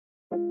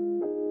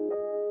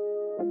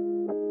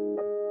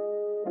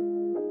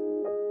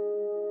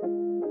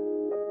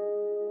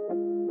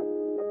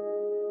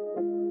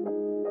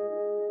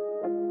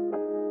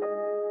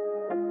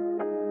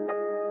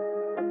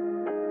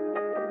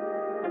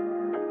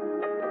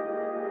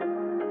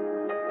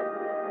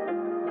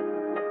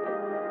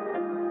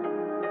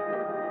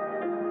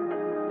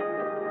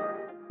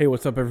Hey,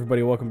 what's up,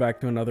 everybody? Welcome back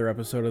to another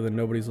episode of the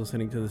Nobody's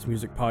Listening to This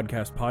Music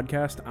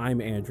podcast.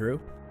 I'm Andrew.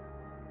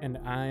 And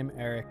I'm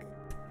Eric.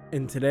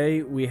 And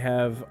today we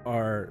have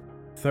our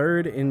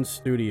third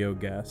in-studio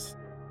guest.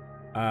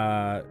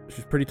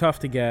 She's pretty tough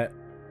to get.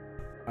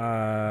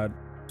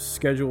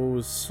 Schedule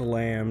was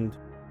slammed,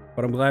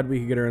 but I'm glad we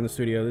could get her in the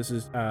studio. This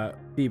is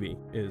Phoebe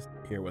is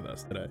here with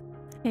us today.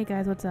 Hey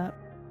guys, what's up?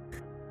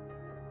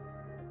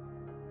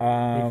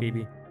 Hey,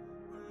 Phoebe.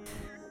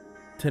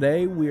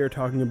 Today we are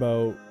talking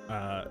about,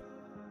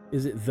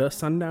 is it The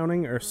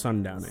Sundowning or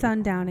Sundowning?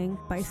 Sundowning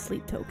by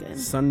Sleep Token.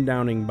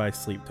 Sundowning by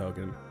Sleep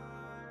Token.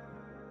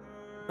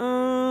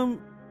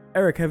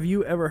 Eric, have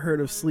you ever heard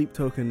of Sleep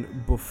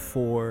Token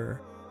before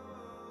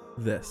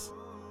this?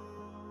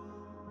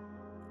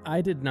 I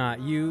did not.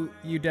 You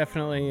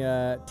definitely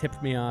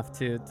tipped me off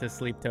to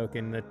Sleep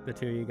Token, the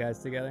two of you guys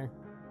together.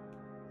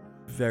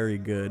 Very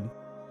good.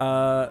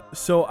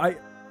 So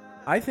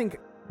I think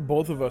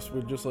both of us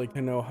would just like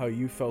to know how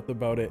you felt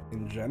about it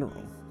in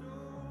general.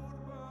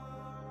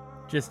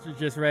 Just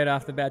right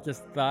off the bat,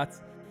 just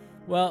thoughts.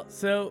 Well,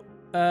 so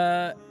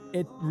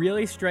it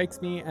really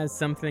strikes me as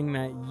something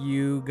that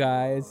you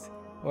guys,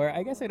 or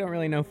I guess I don't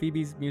really know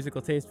Phoebe's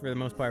musical taste for the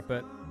most part,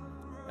 but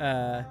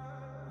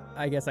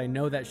I guess I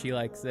know that she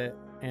likes it,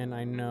 and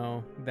I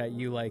know that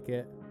you like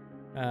it.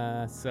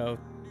 So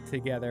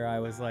together I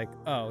was like,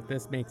 oh,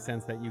 this makes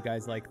sense that you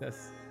guys like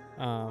this.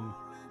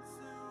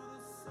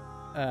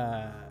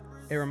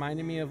 It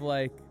reminded me of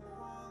like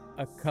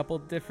a couple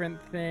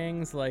different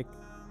things, like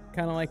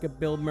kind of like a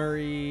Bill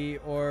Murray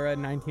or a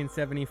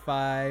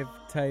 1975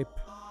 type,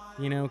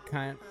 kind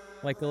of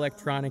like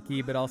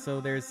electronic-y, but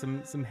also there's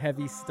some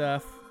heavy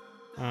stuff.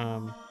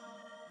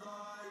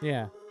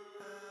 Yeah.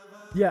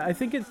 Yeah, I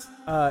think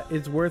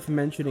it's worth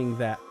mentioning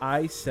that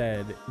I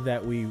said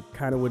that we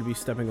kind of would be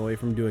stepping away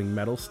from doing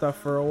metal stuff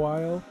for a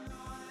while,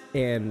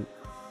 and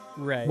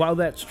Right. while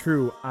that's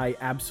true, I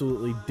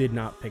absolutely did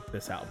not pick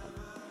this album.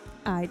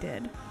 I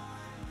did.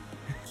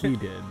 He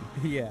did.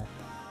 Yeah.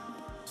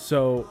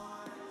 So,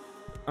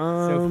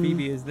 So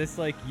Phoebe, is this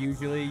like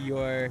usually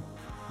your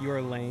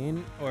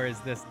lane, or is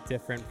this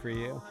different for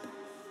you?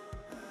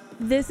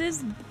 This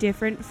is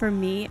different for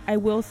me. I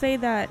will say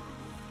that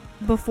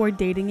before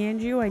dating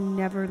Andrew, I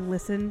never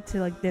listened to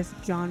like this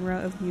genre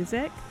of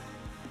music.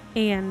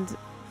 And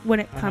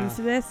when it comes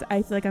to this,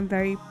 I feel like I'm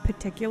very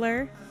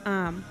particular.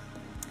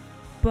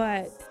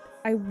 But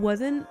I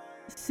wasn't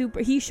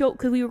super. He showed,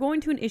 because we were going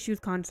to an Issues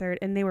concert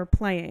and they were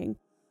playing.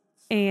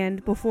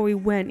 And before we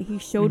went, he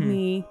showed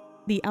me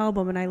the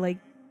album, and I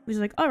was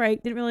like, all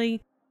right, didn't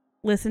really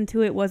listen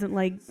to it, wasn't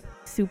like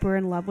super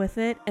in love with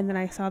it. And then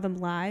I saw them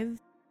live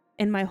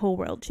and my whole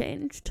world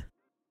changed.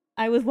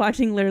 I was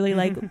watching literally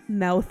like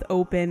mouth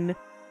open,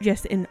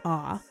 just in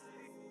awe.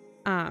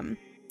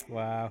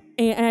 Wow.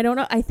 And I don't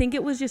know, I think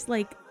it was just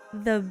like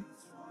the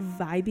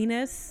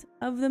vibiness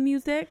of the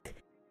music.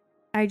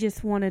 I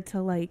just wanted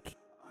to like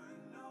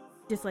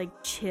just like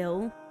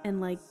chill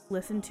and like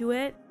listen to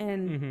it,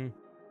 and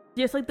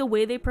just like the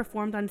way they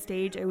performed on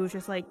stage, it was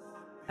just like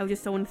I was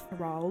just so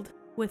enthralled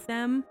with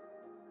them.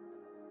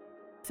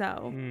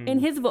 So and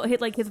his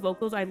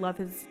vocals, I love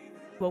his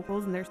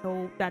vocals, and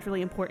that's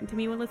really important to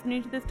me when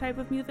listening to this type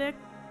of music.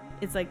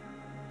 It's like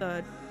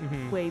the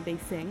way they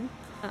sing.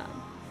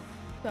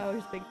 So I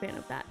was just a big fan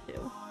of that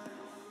too.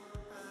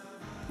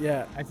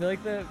 yeah, I feel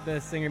like the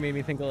singer made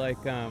me think of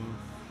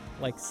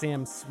like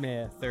Sam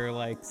Smith or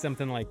like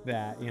something like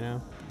that,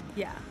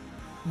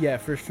 Yeah.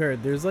 for sure.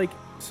 There's like,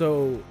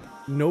 so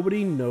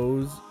nobody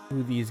knows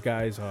who these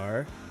guys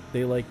are.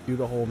 They like do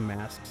the whole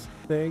masks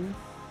thing.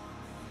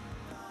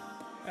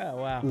 Oh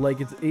wow. Like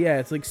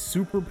it's like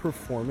super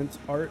performance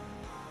art.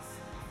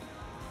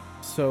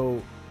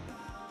 So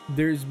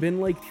there's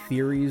been like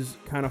theories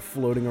kind of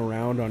floating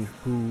around on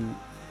who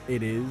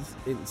it is.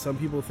 Some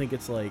people think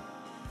it's like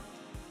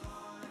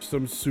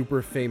some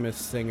super famous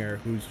singer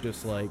who's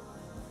just like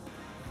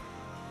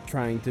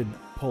trying to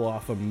pull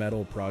off a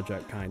metal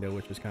project kind of,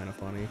 which is kind of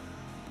funny.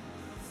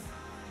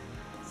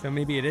 So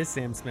maybe it is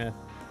Sam Smith.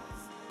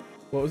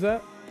 What was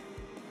that?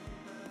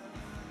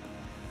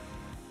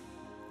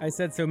 I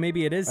said, so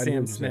maybe it is I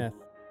didn't Sam hear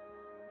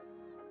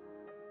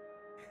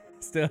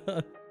Smith.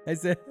 Still,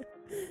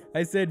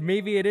 I said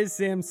maybe it is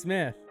Sam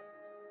Smith.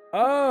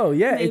 Oh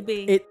yeah,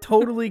 Maybe. it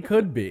totally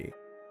could be.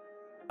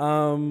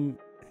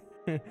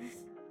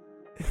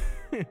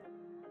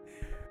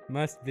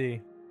 Must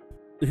be.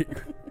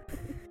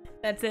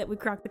 That's it. We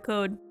cracked the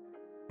code.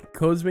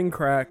 Code's been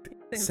cracked.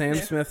 Sam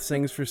Smith. Smith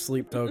sings for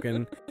Sleep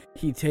Token.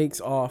 He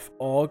takes off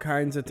all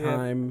kinds of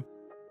time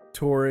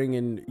touring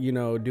and,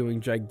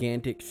 doing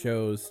gigantic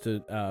shows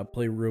to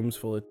play rooms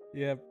full of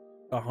Yep.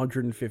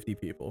 150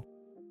 people.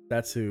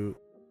 That's who.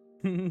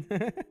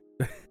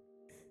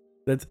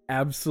 That's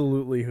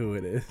absolutely who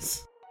it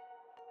is.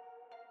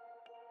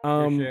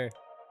 For sure.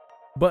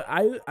 But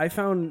I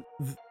found,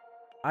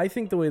 I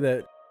think the way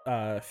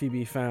that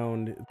Phoebe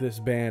found this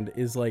band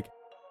is like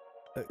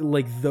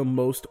the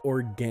most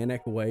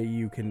organic way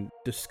you can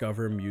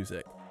discover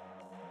music.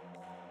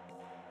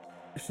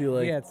 She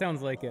Yeah, it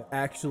sounds like it.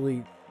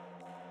 actually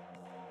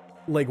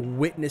like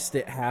witnessed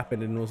it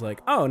happen and was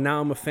like, oh,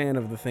 now I'm a fan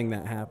of the thing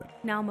that happened.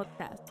 Now I'm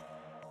obsessed.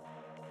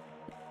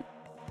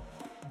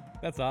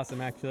 That's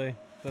awesome, actually.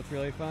 That's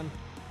really fun.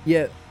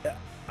 Yeah,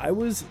 I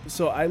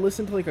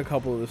listened to like a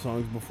couple of the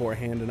songs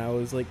beforehand, and I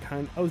was like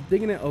I was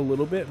digging it a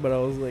little bit, but I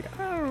was like,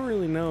 I don't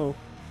really know.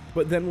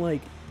 But then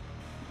like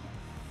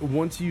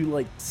once you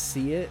like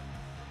see it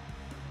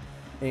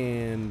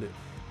and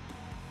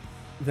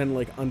then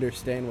like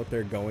understand what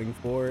they're going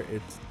for,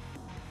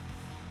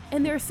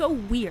 And they're so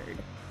weird.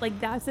 Like,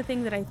 that's the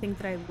thing that I think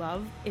that I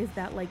love, is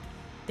that like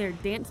their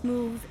dance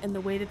moves and the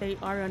way that they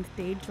are on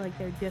stage, like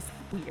they're just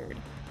weird.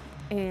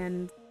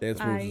 And dance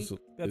moves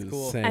That's is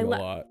cool. saying a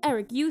lot.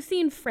 Eric, you've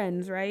seen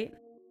Friends, right?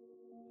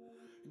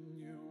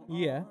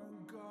 Yeah.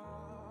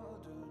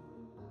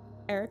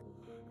 Eric?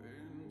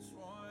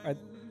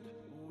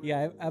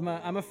 Yeah,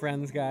 I'm a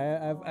Friends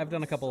guy. I've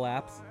done a couple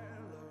laps.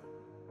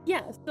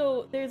 Yeah,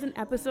 so there's an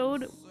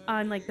episode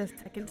on like the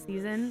second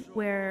season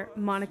where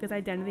Monica's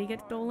identity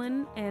gets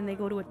stolen and they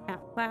go to a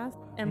tap class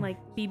and like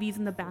Phoebe's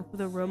in the back of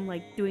the room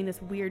like doing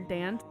this weird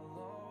dance,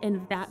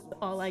 and that's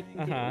all I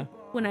can do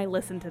when I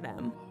listen to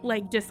them.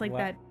 Like just like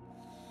that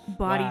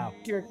body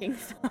jerking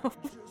stuff.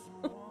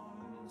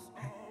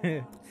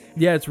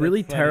 Yeah, it's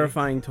really funny.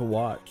 terrifying to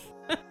watch.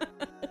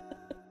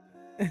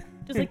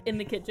 Just like in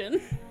the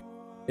kitchen.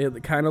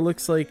 It kind of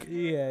looks like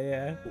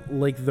Yeah.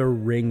 like The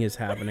Ring is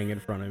happening in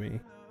front of me.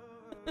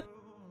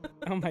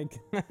 Oh my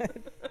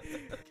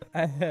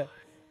god.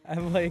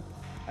 I'm like,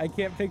 I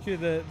can't picture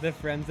the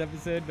Friends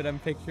episode, but I'm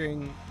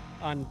picturing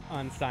on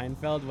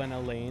Seinfeld when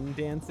Elaine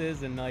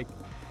dances and like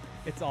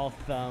it's all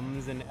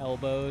thumbs and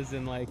elbows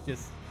and like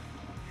just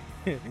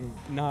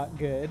not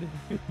good.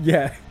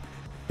 Yeah,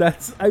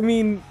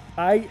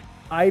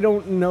 I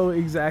don't know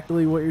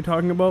exactly what you're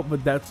talking about,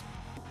 but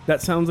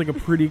that sounds like a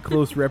pretty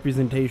close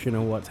representation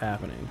of what's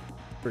happening,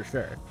 for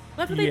sure.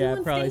 That's what they do Yeah,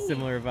 on probably stage.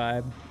 similar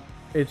vibe.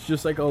 It's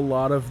just like a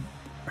lot of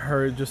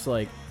her just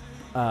like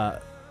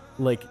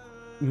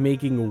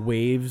making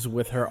waves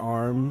with her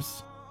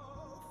arms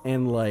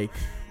and like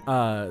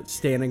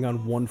standing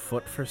on one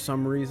foot for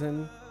some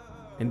reason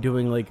and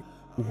doing like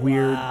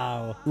weird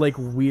Wow. like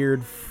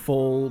weird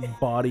full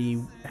body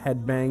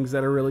headbangs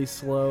that are really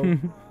slow.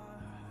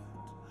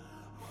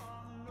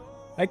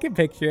 I could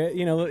picture it,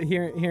 you know,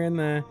 hearing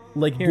the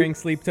Like hearing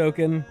Sleep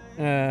Token.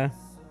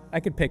 I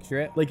could picture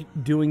it. like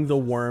doing the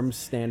worms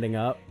standing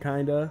up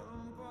kinda.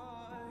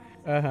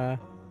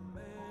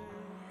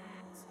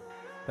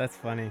 That's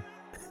funny.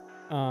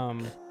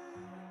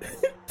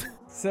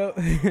 So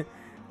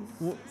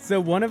so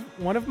one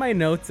of my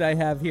notes I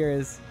have here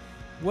is,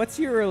 what's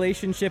your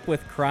relationship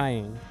with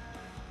crying?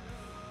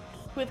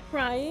 With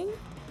crying?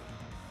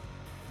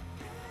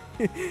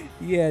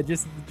 Yeah,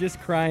 just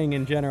crying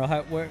in general.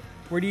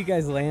 Where do you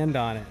guys land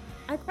on it?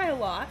 I cry a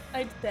lot,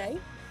 I'd say.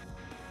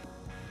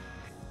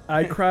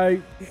 I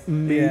cry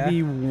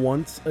maybe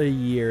once a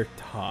year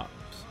tops.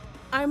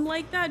 I'm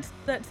like that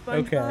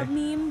SpongeBob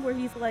meme where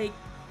he's like,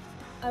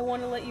 I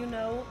want to let you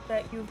know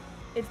that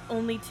it's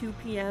only 2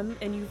 p.m.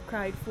 and you've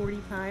cried 40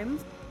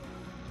 times.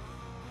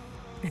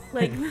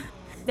 Like,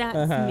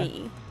 that's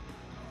me.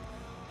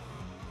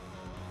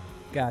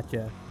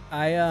 Gotcha.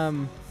 I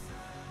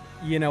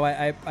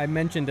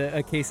mentioned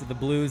a case of the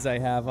blues I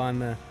have on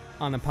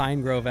the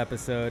Pine Grove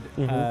episode.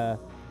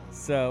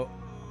 So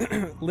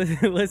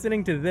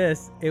listening to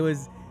this, it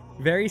was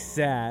very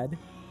sad.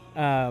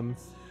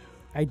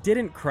 I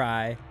didn't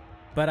cry,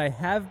 but I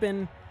have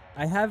been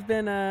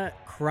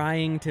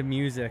crying to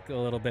music a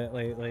little bit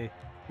lately,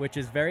 which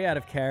is very out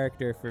of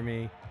character for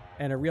me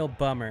and a real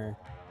bummer.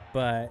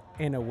 But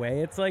in a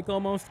way, it's like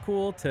almost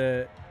cool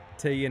to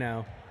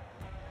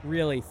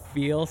really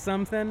feel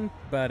something.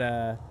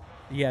 But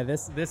yeah,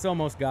 this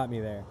almost got me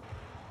there.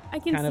 I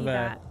can Kind see of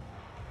that.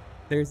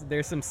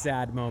 There's some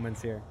sad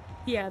moments here.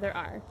 Yeah, there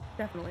are.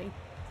 Definitely.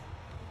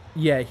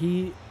 Yeah,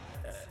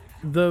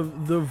 the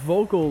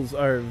vocals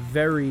are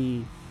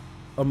very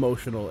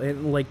emotional,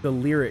 and like the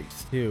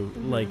lyrics too,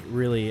 like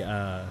really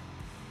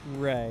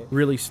Right.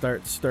 really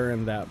start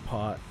stirring that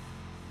pot.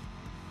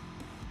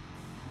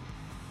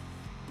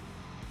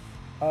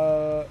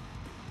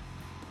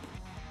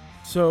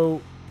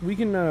 So we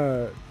can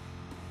do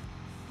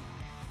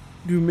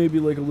maybe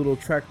like a little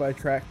track by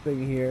track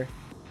thing here.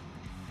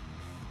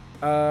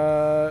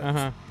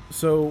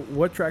 So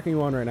what track are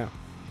you on right now?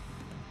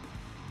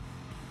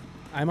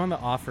 I'm on The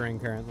Offering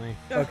currently.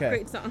 Oh, Okay.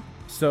 Great song.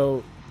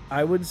 So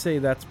I would say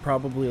that's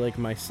probably like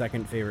my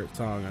second favorite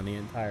song on the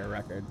entire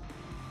record.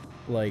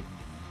 Like,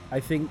 I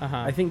think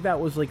that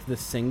was like the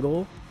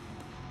single.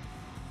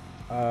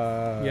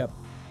 Yep.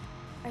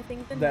 I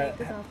think the that-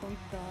 night is off on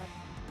God.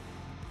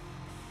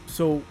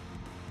 So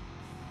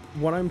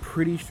what I'm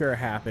pretty sure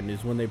happened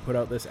is when they put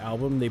out this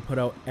album, they put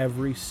out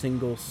every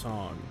single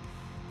song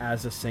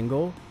as a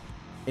single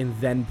and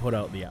then put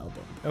out the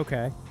album.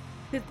 Okay.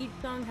 Because each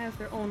song has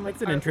their own like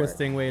That's an artwork.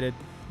 interesting way to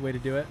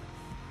do it.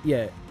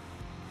 Yeah.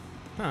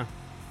 Huh.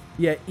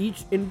 Yeah,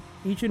 each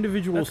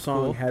individual That's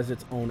song cool. has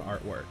its own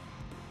artwork,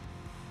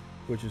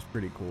 which is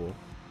pretty cool.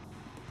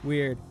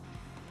 Weird.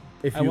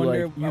 If I you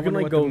wonder. like, you I can wonder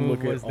like what go the move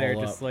look was it there,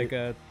 all just up. like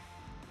a.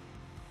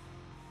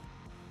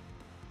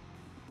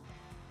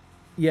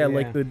 Yeah, Yeah.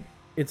 like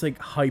it's like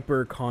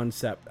hyper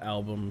concept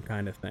album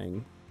kind of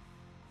thing.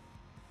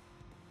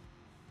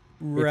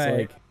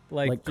 Right. It's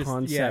Like just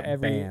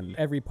concept band.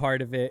 every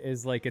part of it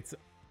is like its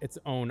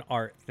own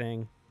art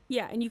thing.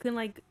 Yeah, and you can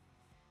like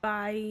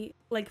buy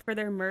like for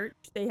their merch,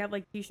 they have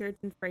like t-shirts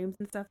and frames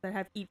and stuff that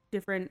have each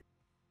different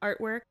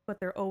artwork, but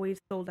they're always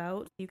sold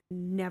out, so you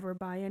can never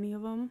buy any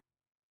of them.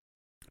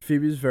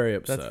 Phoebe's very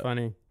upset. That's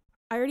funny.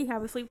 I already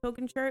have a Sleep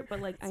Token shirt, but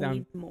like I Sound-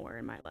 need more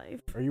in my life.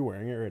 Are you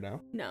wearing it right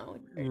now? No.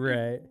 it's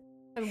great. Right.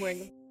 I'm wearing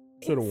them.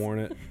 Should have worn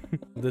it.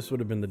 This would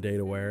have been the day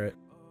to wear it.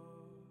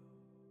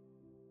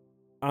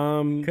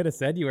 Could have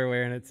said you were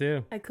wearing it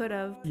too. I could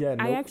have. Yeah,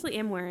 I nope. actually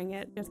am wearing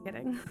it. Just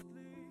kidding.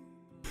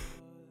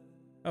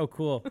 Oh,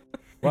 cool.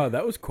 Wow,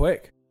 that was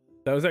quick.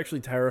 That was actually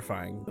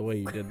terrifying the way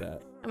you did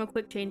that. I'm a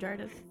quick change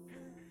artist.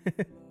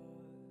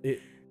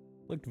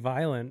 Looked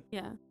violent.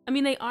 Yeah. I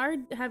mean, they are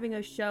having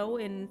a show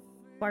in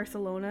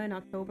Barcelona in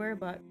October,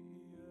 but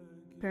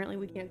apparently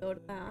we can't go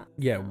to that.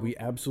 Yeah, so. we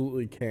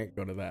absolutely can't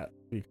go to that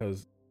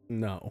because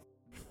no.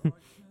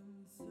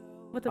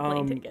 What's a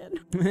plane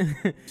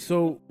ticket?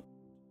 So,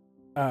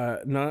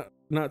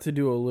 not to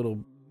do a little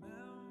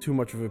too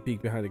much of a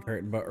peek behind the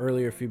curtain, but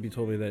earlier Phoebe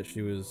told me that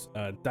she was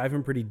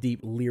diving pretty deep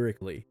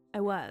lyrically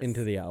I was.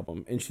 into the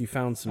album, and she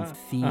found some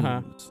themes.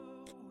 Uh-huh.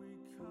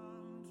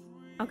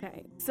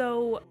 Okay,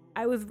 so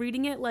I was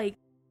reading it like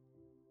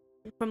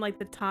from like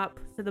the top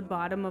to the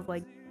bottom of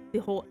like the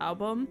whole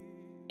album,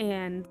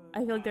 and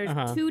I feel like there's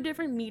Uh-huh. two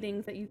different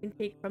meanings that you can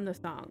take from the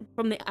song,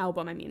 from the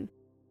album. I mean,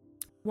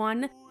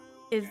 one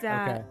is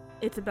that Okay.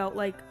 it's about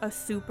like a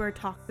super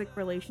toxic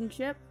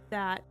relationship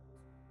that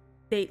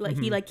they like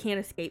he Mhm. like can't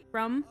escape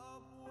from,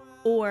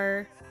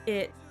 or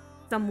it's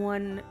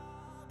someone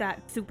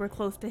that's super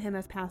close to him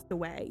has passed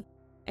away,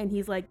 and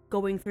he's like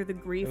going through the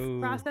grief Ooh.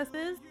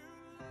 processes.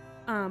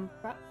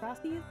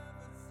 Processes?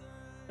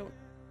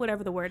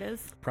 Whatever the word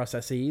is.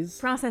 Processes.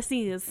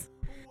 Processes.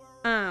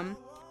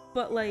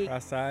 But like,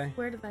 Cross-eye.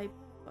 where did I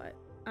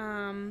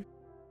put?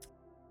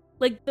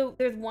 Like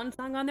there's one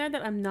song on there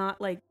that I'm not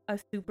like a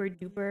super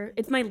duper.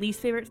 It's my least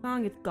favorite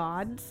song. It's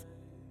Gods.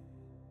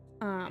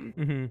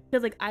 Mm-hmm.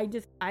 Because like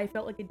I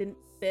felt like it didn't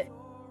fit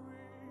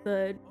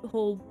the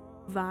whole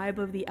vibe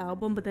of the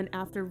album. But then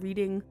after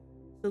reading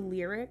the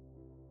lyric,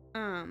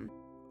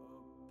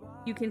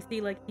 you can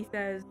see like he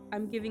says,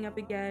 "I'm giving up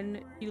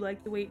again. Do you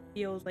like the way it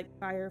feels like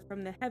fire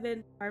from the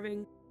heaven,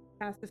 carving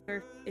past the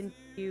surf into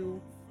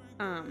you?"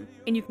 And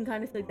you can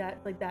kind of see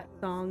that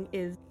song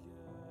is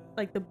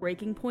like the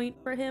breaking point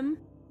for him,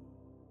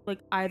 like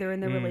either in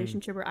the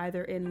relationship or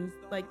either in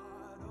like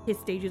his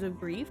stages of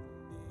grief.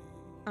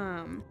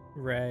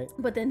 Right.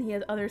 But then he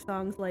has other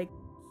songs like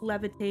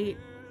Levitate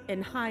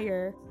and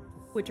Higher,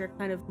 which are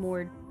kind of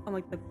more on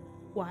like the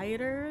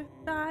quieter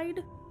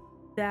side,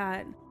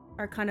 that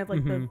are kind of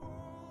like the,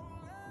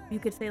 you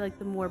could say like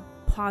the more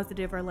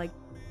positive or like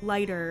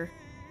lighter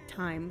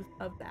times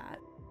of that.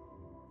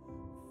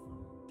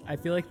 I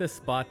feel like the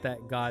spot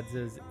that Gods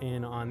is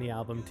in on the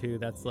album too,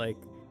 that's like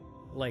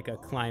a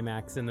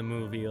climax in the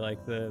movie,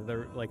 like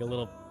the like a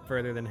little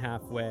further than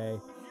halfway,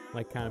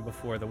 like kind of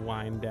before the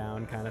wind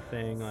down kind of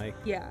thing. Like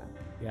Yeah.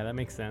 yeah, that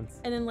makes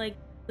sense. And then like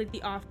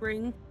the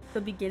Offspring,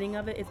 the beginning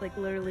of it is like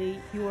literally,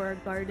 you are a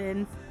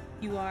garden,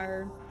 you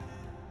are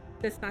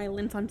the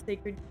silence on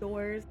sacred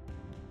shores,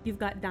 you've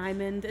got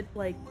Diamond. It's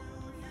like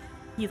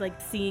he's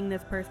like seeing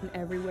this person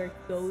everywhere he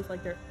goes,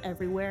 like they're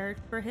everywhere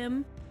for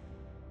him.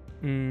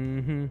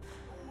 Mm-hmm.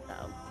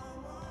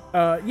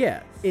 So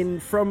Yeah,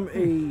 from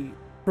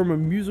a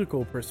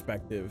musical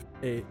perspective,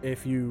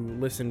 if you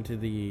listen to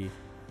the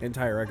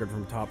entire record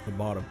from top to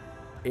bottom,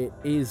 it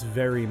is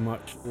very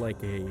much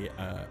like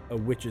a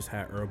witch's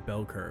hat or a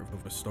bell curve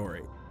of a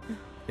story.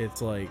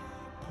 It's like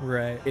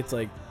Right. it's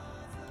like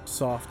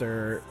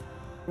softer.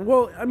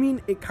 Well, I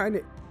mean, it kind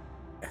of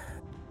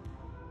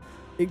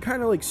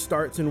like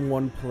starts in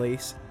one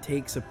place,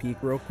 takes a peak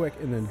real quick,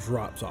 and then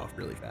drops off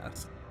really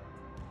fast.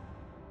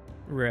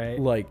 Right.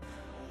 Like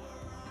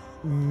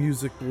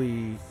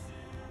musically,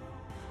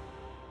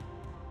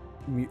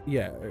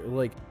 yeah,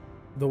 like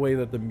the way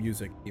that the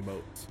music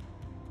emotes.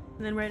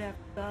 and then right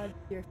after God,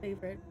 your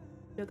favorite,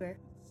 Sugar.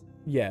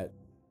 Yeah.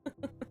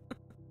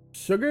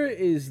 Sugar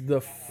is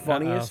the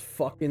funniest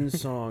fucking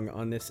song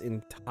on this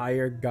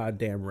entire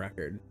goddamn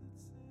record.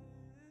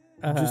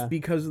 Just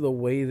because of the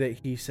way that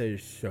he says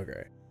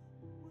sugar.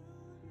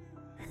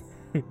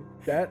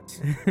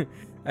 That's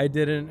I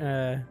didn't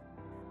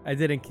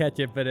catch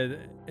it, but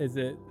is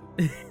it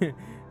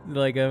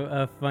like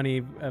a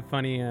funny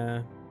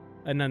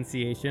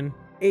enunciation?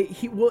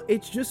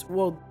 it's just,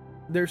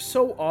 they're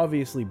so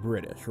obviously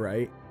British,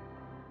 right?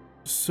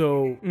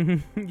 So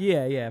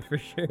Yeah, for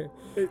sure.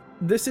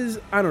 this is,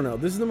 I don't know,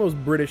 this is the most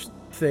British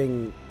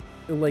thing.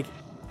 Like,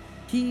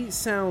 he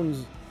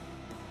sounds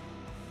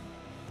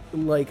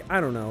like, I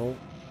don't know,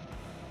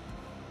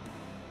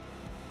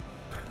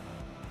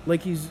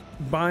 like he's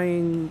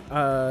buying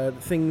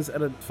things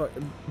at a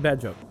bad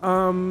joke.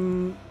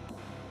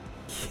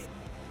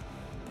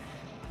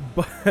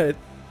 But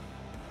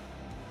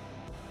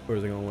where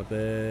was I going with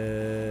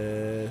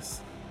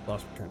this?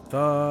 Lost my train of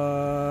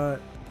thought.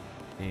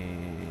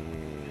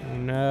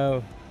 And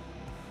No.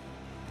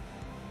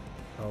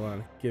 hold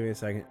on, give me a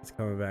second. It's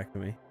coming back to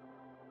me.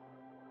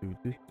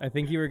 I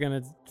think you were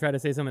going to try to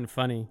say something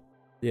funny.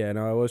 Yeah,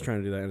 no, I was trying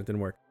to do that and it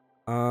didn't work.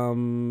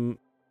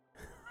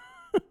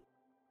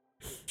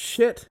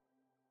 Shit.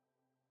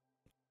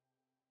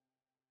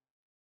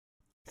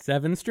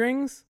 7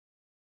 strings?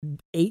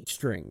 8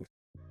 strings.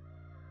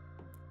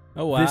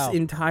 Oh, wow. This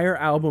entire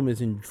album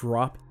is in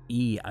drop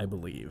E, I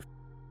believe.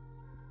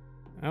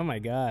 Oh, my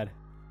God.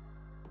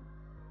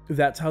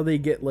 That's how they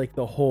get like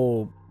the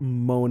whole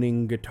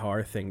moaning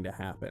guitar thing to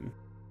happen.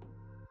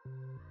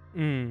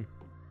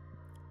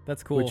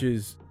 That's cool. Which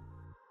is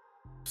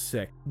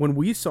sick. When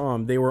we saw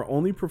them, they were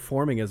only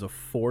performing as a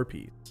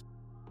 4-piece.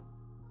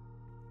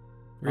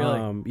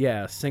 Really?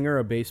 Yeah, a singer,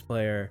 a bass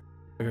player,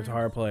 a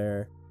guitar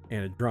player,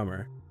 and a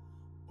drummer.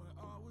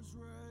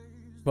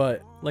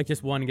 But like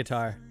just one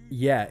guitar.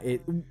 yeah,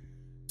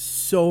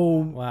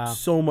 so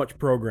much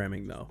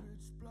programming though.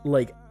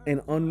 Like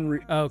an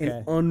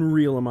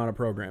unreal amount of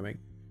programming.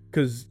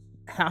 Because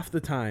half the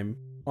time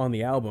on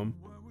the album,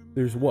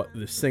 there's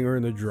the singer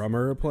and the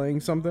drummer are playing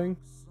something.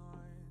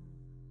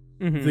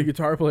 Mm-hmm. The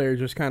guitar player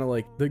just kind of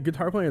like the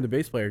guitar player and the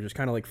bass player just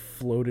kind of like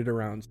floated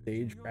around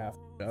stage for half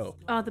the show.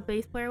 Oh, the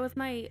bass player was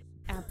my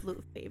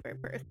absolute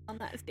favorite person on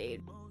that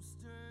stage.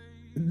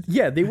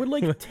 Yeah, they would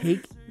like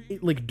take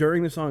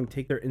during the song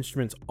take their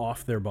instruments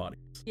off their bodies.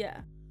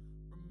 Yeah.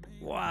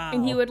 Wow.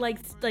 And he would like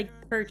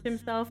perch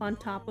himself on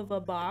top of a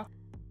box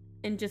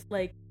and just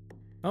like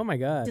oh my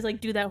God. just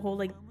like do that whole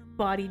like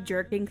body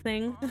jerking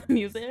thing with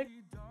music.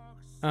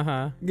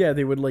 Uh-huh. Yeah,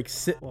 they would like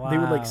sit. Wow. They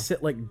would like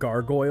sit like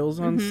gargoyles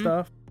on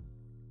stuff.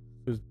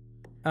 It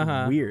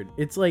was weird.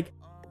 It's like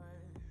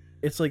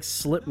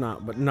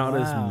Slipknot, but not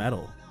as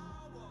metal.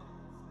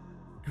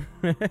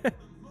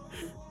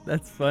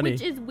 That's funny.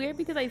 Which is weird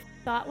because I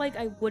thought like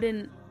I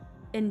wouldn't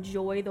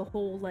enjoy the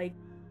whole like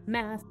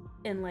mask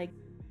and like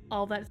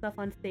all that stuff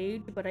on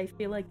stage, but I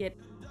feel like it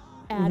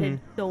added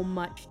so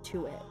much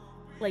to it.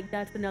 Like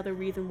that's another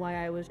reason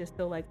why I was just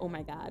so like, oh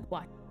my God,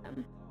 watching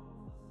them.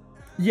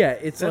 Yeah,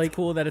 it's That's like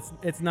cool that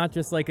it's not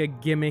just like a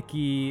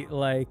gimmicky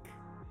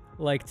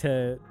like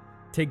to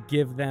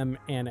give them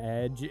an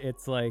edge.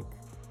 It's like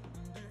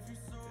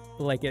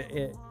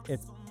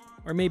it's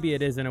or maybe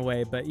it is in a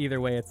way, but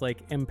either way, it's like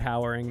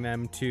empowering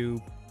them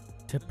to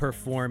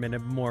perform in a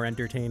more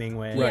entertaining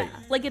way. Right. Yeah,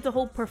 like it's a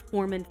whole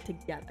performance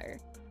together.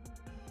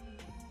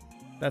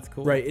 That's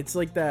cool. Right, it's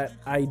like that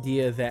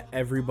idea that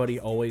everybody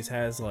always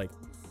has, like,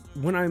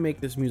 when I make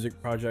this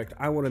music project,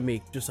 I want to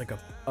make just like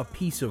a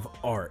piece of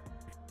art.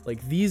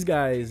 Like these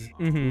guys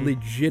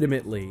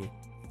legitimately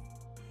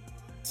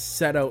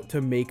set out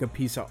to make a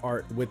piece of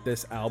art with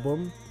this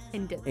album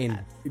And did and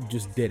that.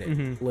 just did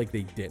it. Like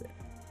they did it.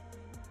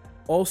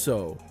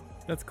 Also,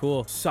 That's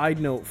cool. side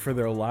note for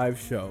their live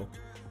show,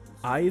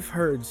 I've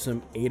heard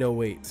some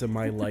 808s in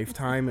my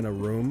lifetime in a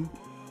room.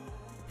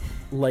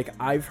 Like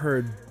I've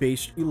heard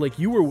bass, like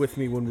you were with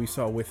me when we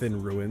saw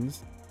Within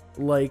Ruins.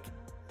 Like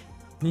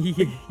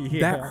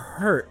that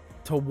hurt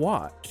to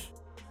watch.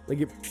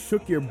 Like it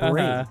shook your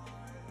brain.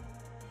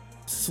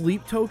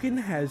 Sleep Token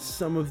has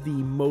some of the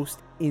most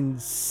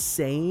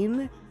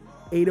insane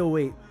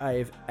 808 I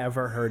have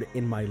ever heard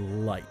in my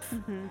life.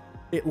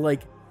 It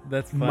like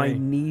That's my funny.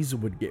 knees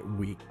would get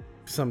weak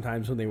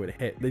sometimes when they would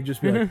hit. They'd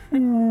just be like,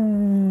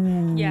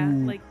 Yeah,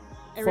 like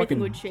everything Fucking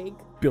would shake.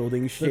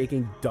 building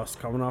shaking, dust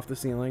coming off the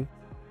ceiling.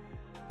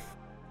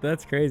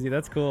 That's crazy.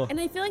 That's cool. And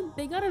I feel like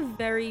they got a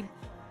very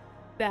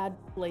bad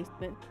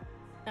placement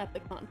at the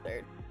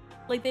concert.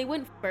 Like they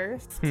went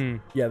first.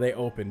 Yeah, they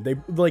opened.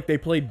 They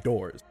played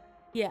Doors.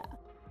 Yeah.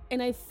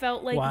 And I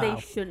felt like Wow. they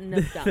shouldn't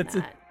have done That's a-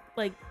 that.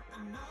 Like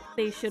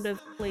they should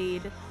have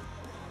played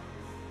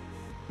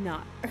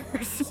not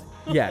first.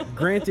 Yeah,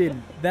 granted,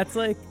 That's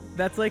like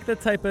the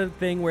type of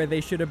thing where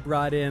they should have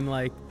brought in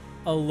like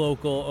a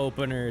local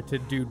opener to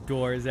do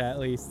Doors at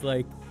least.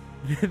 Like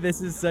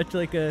this is such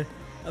like a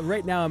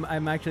right now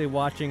I'm actually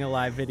watching a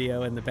live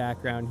video in the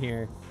background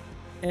here,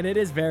 and it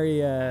is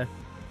very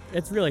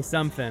it's really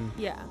something.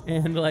 Yeah.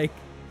 And like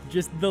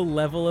just the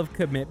level of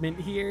commitment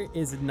here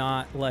is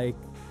not like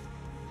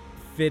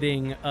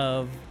fitting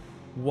of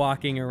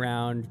walking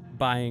around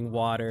buying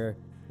water,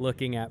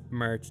 looking at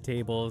merch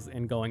tables,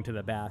 and going to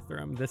the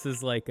bathroom. This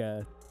is like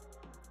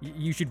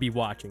you should be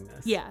watching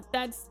this. Yeah,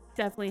 that's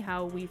definitely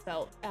how we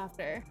felt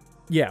after.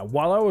 yeah,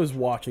 while I was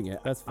watching it,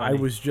 That's I funny.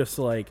 was just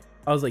like,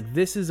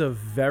 this is a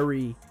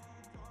very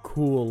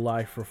cool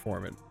live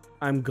performance.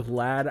 I'm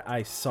glad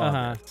I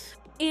saw this.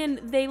 And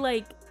they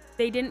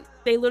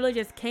literally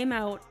just came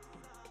out.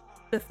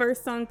 The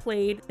first song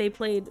played. They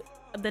played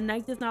 "The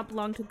Night Does Not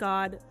Belong to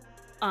God"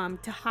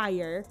 to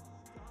Higher,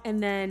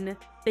 and then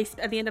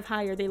at the end of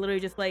Higher, they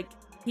literally just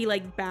he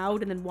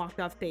bowed and then walked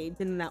off stage,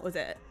 and that was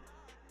it.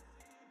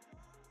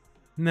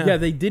 No. Yeah,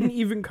 they didn't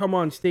even come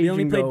on stage. They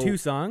only and played go, 2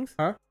 songs?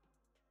 Huh?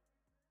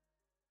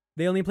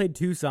 They only played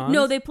 2 songs?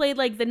 No, they played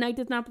 "The Night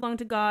Does Not Belong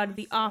to God,"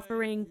 "The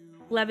Offering,"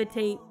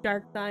 Levitate,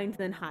 Dark Signs,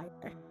 then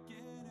Higher.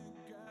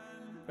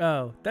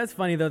 Oh, that's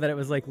funny though that it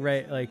was like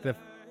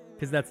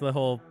because that's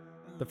the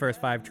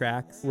first 5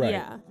 tracks. Right.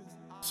 Yeah.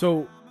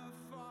 So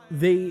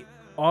they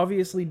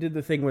obviously did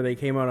the thing where they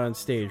came out on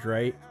stage,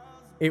 right?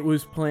 It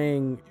was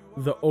playing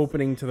the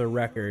opening to the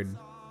record,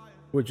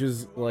 which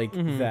is like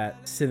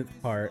that synth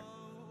part.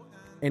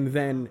 And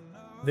then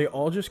they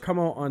all just come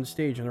out on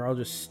stage and they're all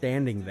just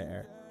standing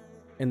there.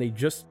 And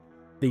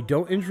they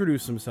don't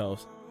introduce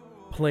themselves.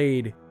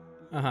 Played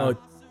a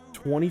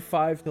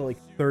 25 to like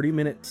 30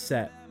 minute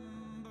set,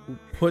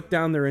 put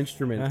down their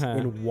instruments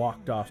and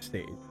walked off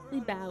stage. They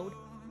bowed.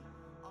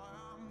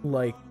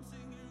 Like,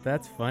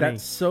 that's funny.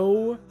 that's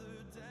so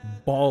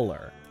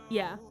baller.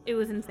 Yeah, it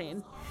was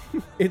insane.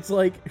 It's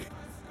like,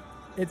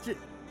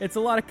 it's a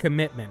lot of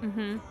commitment.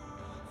 Mm-hmm.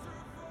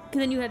 Because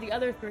then you had the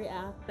other 3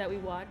 acts that we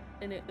watched,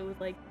 and it was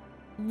like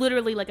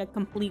literally like a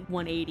complete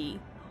 180.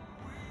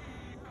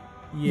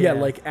 yeah,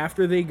 like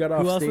after they got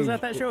off Who else stage, was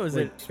at that show? It was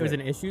an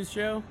switched. Issues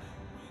show.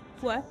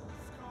 What?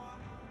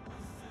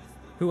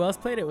 Who else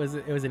played it? Was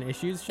it an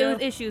Issues It show?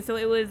 was Issues. So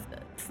it was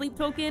Sleep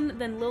Token,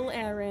 then Lil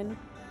Aaron,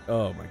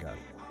 Oh my god.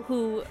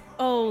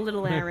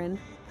 Little Aaron,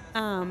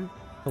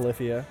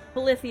 Polyphia.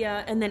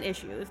 Polyphia, and then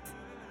Issues.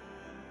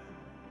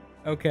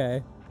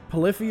 Okay,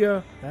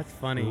 Polyphia that's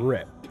funny.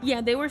 ripped.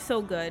 Yeah, they were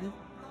so good.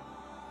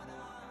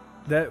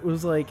 That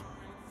was like,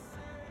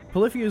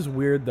 Polyphia is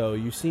weird though.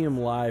 You see them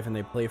live and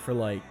they play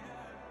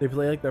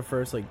like their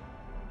first like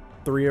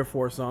 3 or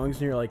 4 songs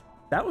and you're like,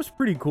 that was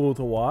pretty cool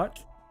to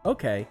watch.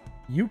 Okay,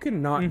 you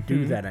cannot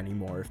do that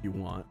anymore if you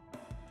want.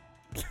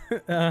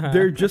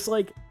 They're just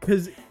like,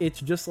 because it's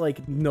just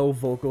like no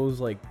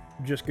vocals, like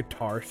just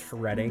guitar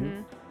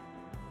shredding.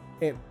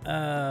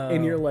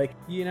 And you're like,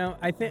 you know,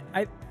 I think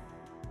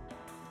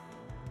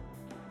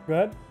go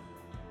ahead.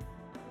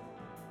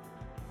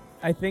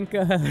 I think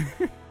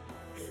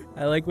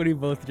I like when we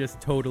both just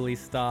totally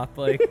stop.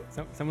 Like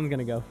someone's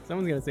gonna go.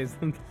 Someone's gonna say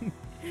something.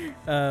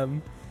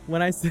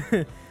 When I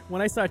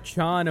saw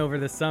Chon over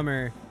the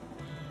summer,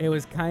 it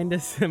was kind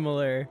of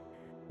similar,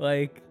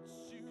 like,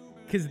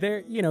 cause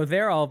they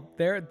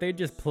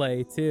just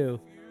play too,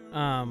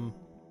 but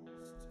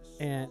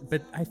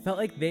I felt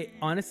like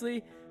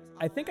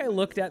I think I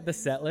looked at the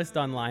set list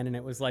online and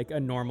it was like a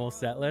normal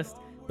set list,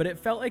 but it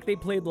felt like they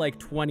played like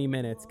 20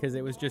 minutes because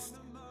it was just,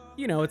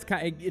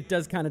 it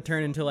does kind of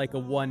turn into like a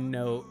one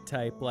note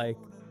type, like,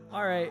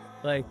 all right,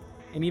 like,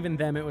 and even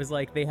them, it was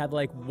like they had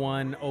like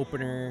one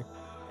opener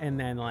and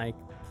then like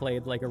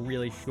played like a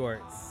really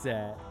short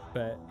set,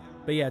 but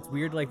yeah, it's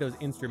weird, like those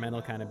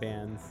instrumental kind of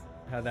bands,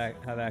 how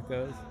that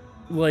goes.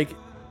 Like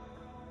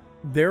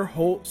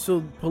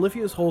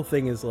Polyphia's whole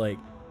thing is like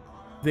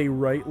they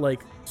write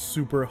like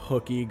super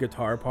hooky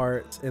guitar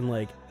parts and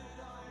like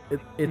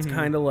it's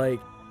kind of like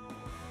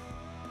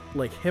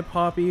hip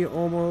hoppy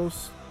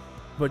almost,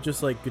 but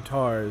just like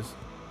guitars.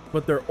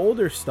 But their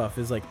older stuff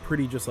is like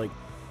pretty just like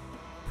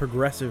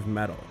progressive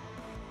metal.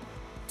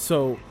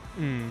 So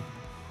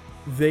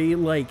they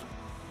like,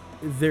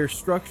 their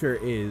structure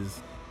is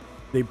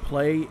they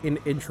play an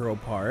intro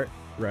part,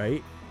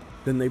 right?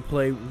 Then they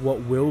play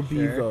what will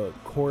be the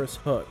chorus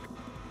hook,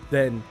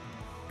 then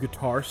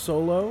guitar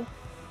solo,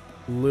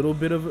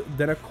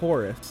 then a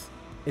chorus,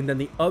 and then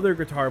the other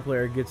guitar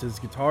player gets his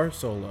guitar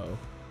solo,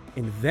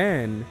 and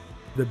then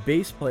the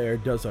bass player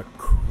does a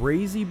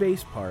crazy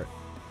bass part.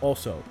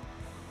 Also,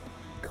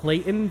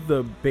 Clayton,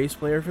 the bass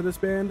player for this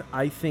band,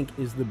 I think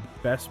is the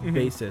best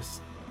bassist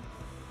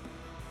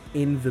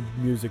in the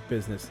music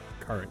business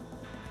current.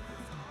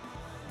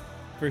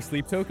 For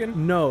Sleep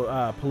Token?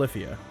 No,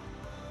 Polyphia.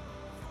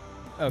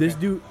 Okay.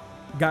 This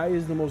guy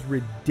is the most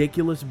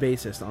ridiculous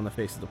bassist on the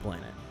face of the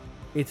planet.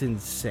 It's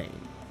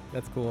insane.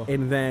 That's cool.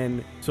 And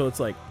then, so it's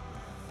like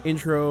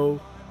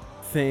intro,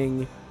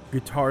 thing,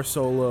 guitar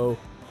solo,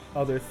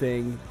 other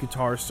thing,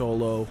 guitar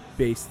solo,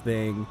 bass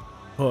thing,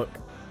 hook,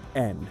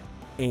 end.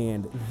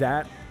 And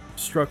that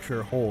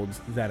structure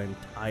holds that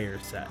entire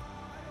set.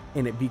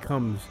 And it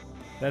becomes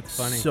That's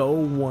funny. so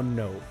one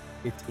note.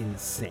 It's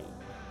insane.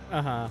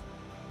 Uh-huh.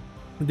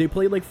 They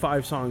played like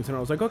 5 songs and I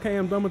was like, okay,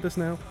 I'm done with this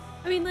now.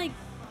 I mean, like,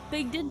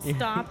 they did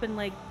stop and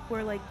like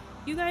were like,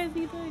 you guys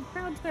need to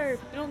crowd surf.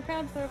 If you don't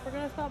crowd surf, we're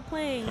gonna stop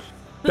playing. So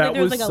That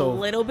there was was like so- a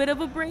little bit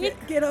of a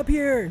break. Get up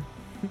here.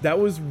 That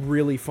was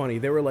really funny.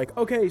 They were like,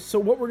 okay, so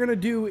what we're going to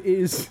do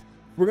is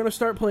we're going to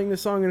start playing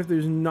this song, and if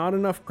there's not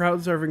enough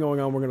crowd surfing going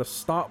on, we're going to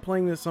stop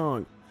playing this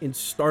song and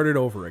start it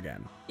over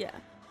again. Yeah.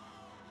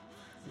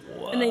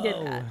 Whoa. And they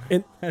did that.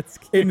 And, That's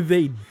and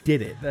they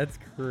did it. That's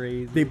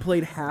crazy. They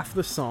played half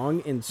the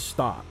song and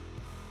stopped.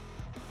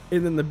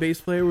 And then the bass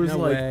player was No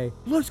like, way.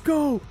 let's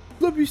go.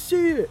 Let me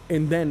see it.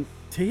 And then,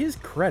 to his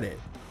credit,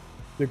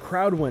 the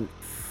crowd went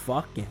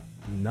fucking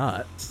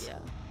nuts. Yeah.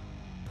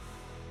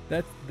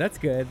 That's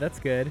good. That's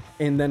good.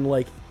 And then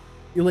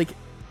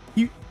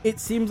it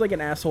seems like an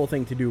asshole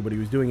thing to do, but he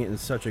was doing it in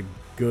such a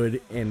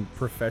good and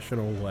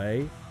professional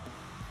way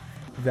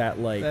that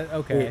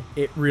okay.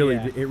 it really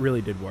Yeah. it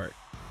really did work.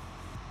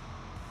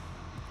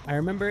 I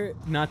remember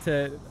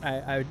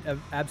I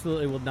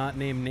absolutely will not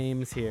name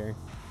names here,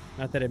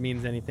 Not that it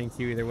means anything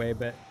to you either way,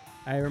 but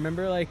I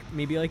remember like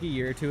maybe like a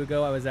year or two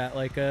ago I was at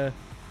like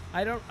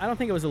I don't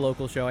think it was a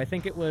local show. I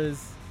think it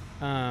was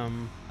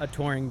a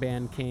touring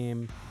band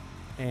came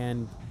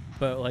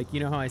but like, you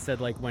know how I said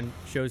like when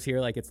shows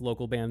here, like it's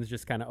local bands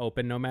just kind of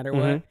open no matter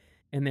what.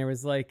 And there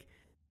was like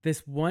this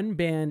one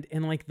band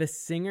and like the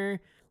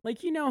singer,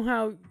 like, you know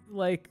how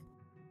like,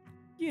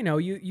 you know,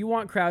 you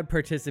want crowd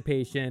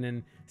participation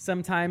and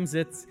sometimes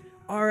it's,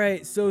 all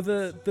right, so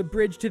the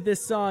bridge to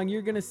this song,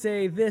 you're going to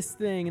say this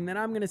thing and then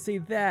I'm going to say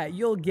that,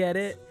 you'll get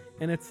it.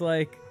 And it's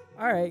like,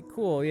 all right,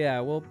 cool. Yeah,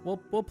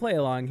 we'll play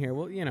along here.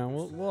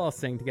 We'll all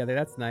sing together.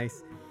 That's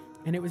nice.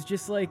 And it was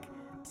just like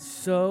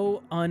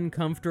so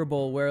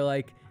uncomfortable where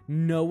like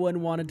no one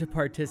wanted to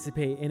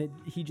participate and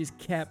he just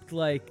kept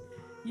like,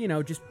 you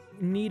know, just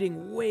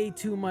needing way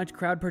too much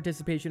crowd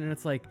participation. And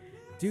it's like,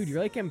 dude, you're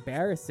like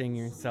embarrassing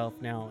yourself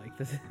now. Like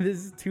this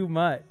is too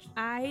much.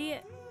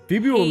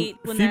 Phoebe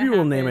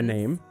will name a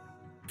name.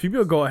 Phoebe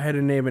will go ahead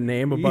and name a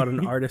name about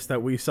an artist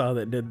that we saw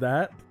that did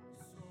that.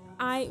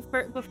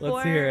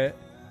 Let's hear it.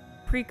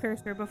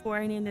 Precursor, before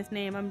I name this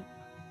name, I'm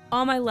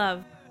all my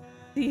love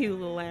to you,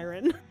 Lil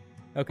Aaron.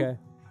 Okay.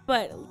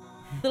 But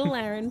Lil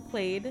Aaron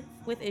played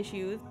with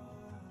Issues,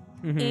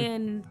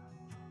 and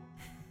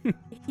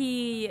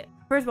he,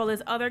 first of all,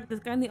 this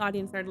guy in the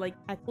audience started like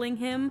heckling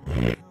him,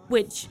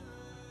 which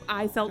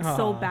I felt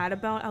so bad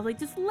about. I was like,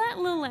 just let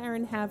Lil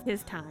Aaron have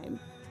his time.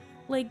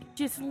 Like,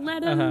 just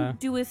let him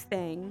do his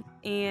thing.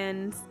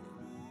 And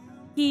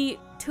he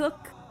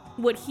took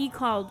what he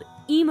called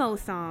emo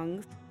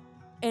songs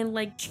and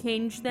like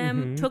changed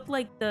them, took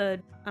like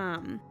the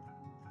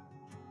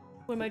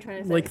what am I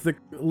trying to say?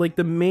 Like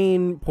the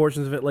main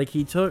portions of it, like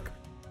he took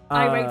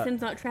I Write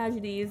Sins Not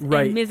Tragedies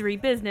and Misery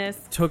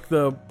Business. Took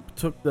the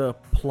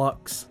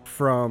plucks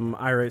from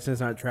I Write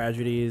Sins Not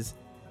Tragedies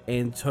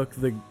and took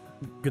the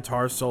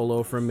guitar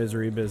solo from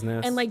Misery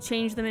Business and like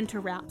changed them into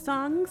rap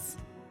songs.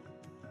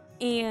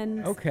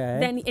 And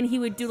then he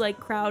would do like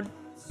crowd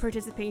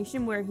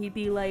participation where he'd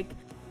be like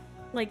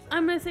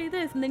I'm gonna say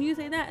this and then you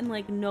say that, and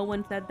like no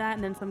one said that,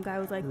 and then some guy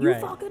was like, you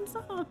fucking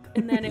suck,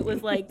 and then it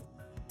was like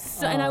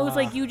so, and I was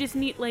like, you just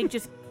need like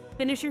just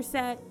finish your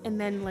set and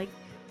then like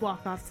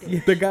walk off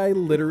stage. The guy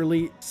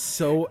literally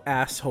so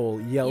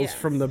asshole yells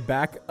from the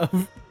back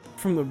of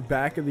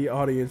the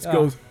audience,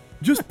 goes,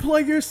 just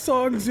play your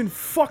songs and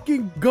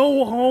fucking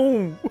go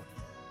home.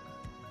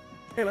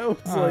 And I was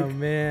like, oh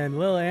man,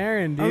 Lil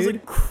Aaron, dude. I was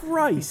like,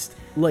 Christ.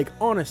 Like,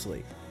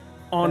 honestly,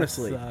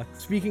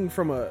 speaking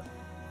from a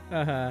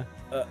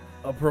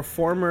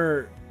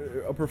performer's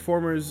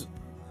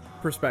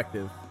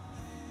perspective,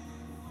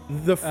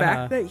 the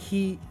fact that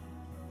he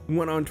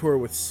went on tour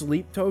with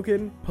Sleep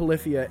Token,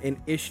 Polyphia, and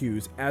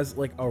Issues as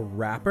like a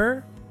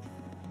rapper,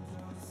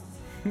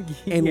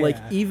 and like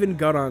even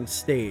got on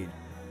stage,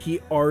 he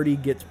already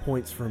gets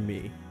points from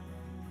me,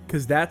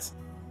 because that's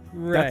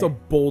a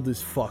bold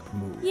as fuck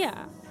move.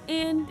 Yeah,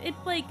 and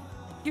it's like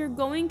you're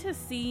going to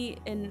see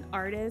an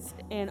artist,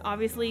 and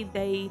obviously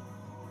they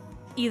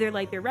either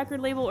like their record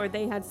label or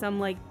they had some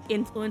like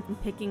influence in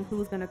picking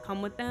who's gonna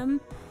come with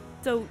them.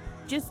 So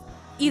just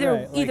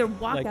either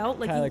walk out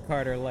like Tyler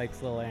Carter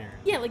likes Lil Aaron.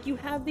 Yeah, like you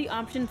have the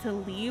option to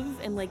leave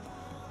and like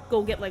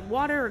go get like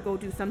water or go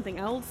do something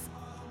else,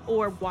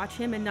 or watch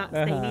him and not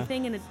say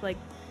anything. And it's like,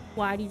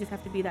 why do you just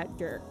have to be that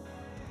jerk?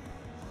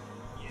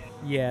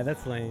 Yeah,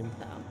 that's lame.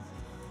 So.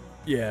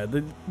 Yeah,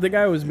 the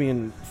guy was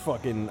being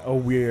fucking a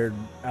weird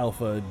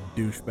alpha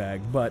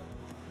douchebag, but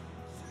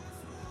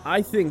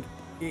I think,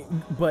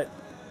 but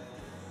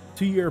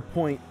to your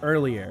point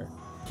earlier,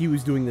 he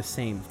was doing the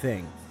same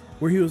thing,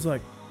 where he was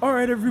like, all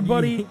right,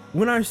 everybody,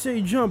 when I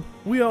say jump,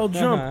 we all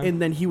jump,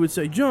 and then he would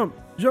say jump,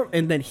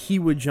 and then he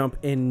would jump,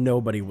 and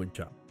nobody would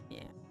jump.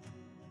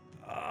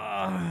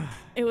 Yeah.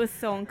 It was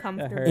so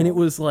uncomfortable. And it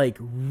was like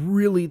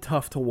really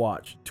tough to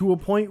watch, to a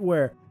point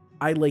where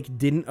I like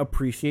didn't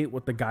appreciate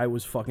what the guy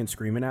was fucking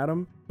screaming at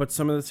him, but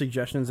some of the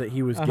suggestions that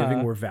he was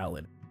giving were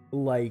valid.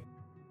 Like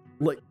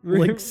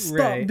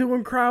stop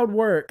doing crowd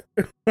work.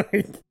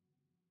 And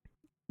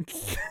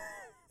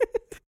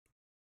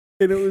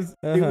it was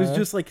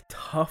just like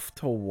tough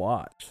to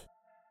watch.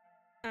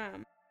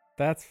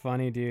 That's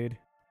funny, dude.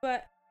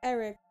 But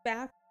Eric,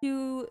 back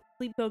to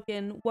Sleep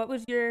Token. What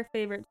was your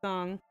favorite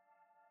song?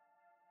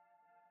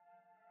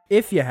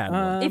 If you had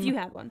one. If you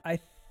had one. I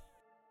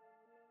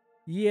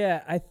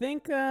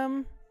think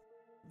now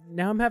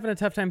I'm having a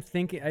tough time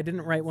thinking. I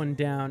didn't write one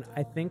down.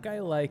 I think I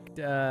liked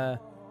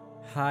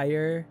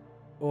Higher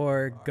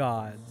or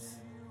Gods.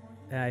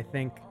 And I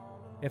think,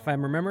 if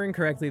I'm remembering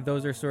correctly,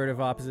 those are sort of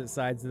opposite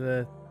sides of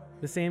the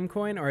same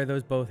coin, or are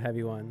those both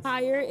heavy ones?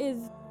 Higher is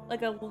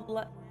like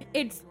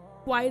it's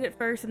quiet at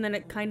first, and then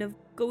it kind of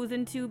goes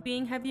into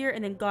being heavier,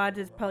 and then Gods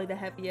is probably the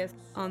heaviest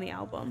on the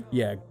album.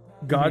 Yeah,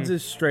 Gods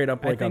is straight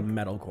up like a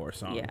metalcore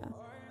song. Yeah.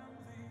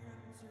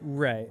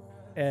 Right.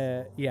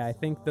 I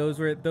think those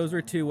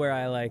were two where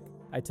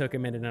I took a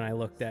minute and I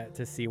looked at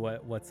to see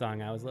what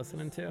song I was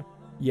listening to.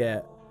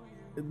 Yeah,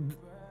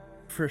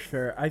 for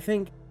sure. I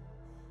think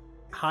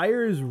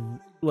Higher is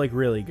like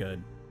really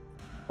good.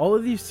 All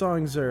of these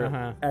songs are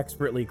Uh-huh.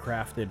 expertly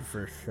crafted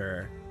for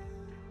sure.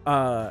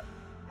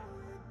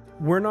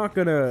 We're not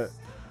gonna,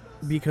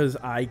 because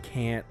I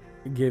can't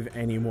give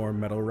any more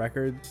metal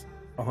records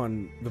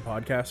on the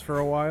podcast for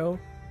a while.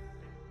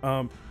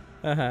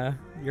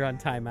 You're on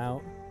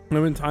timeout.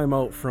 I'm in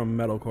timeout from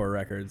metalcore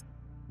records,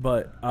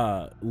 but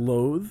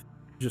Loathe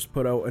just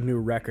put out a new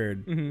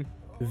record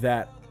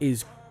that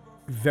is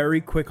very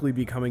quickly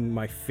becoming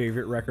my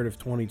favorite record of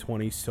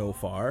 2020 so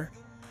far.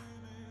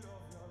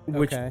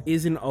 Which Okay.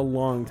 isn't a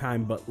long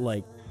time, but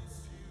like,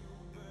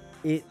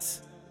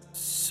 it's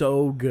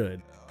so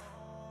good.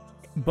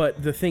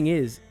 But the thing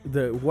is,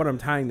 what I'm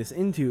tying this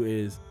into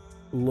is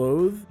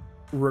Loathe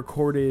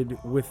recorded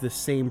with the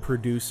same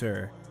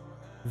producer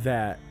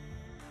that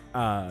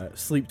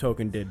Sleep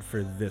Token did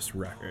for this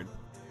record.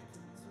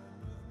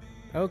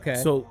 Okay.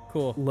 So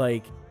cool.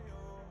 like,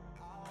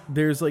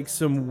 there's like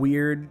some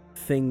weird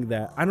thing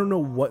that I don't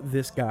know what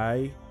this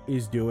guy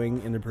is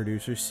doing in the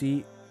producer's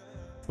seat,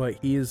 but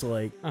he is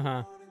like,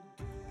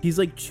 he's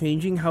like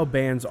changing how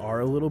bands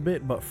are a little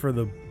bit, but for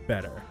the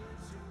better.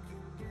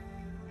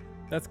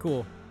 That's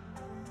cool.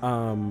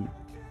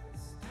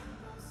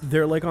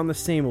 They're like on the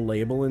same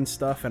label and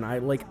stuff, and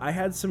I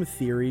had some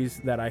theories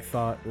that I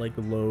thought like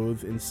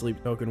Loathe and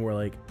Sleep Token were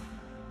like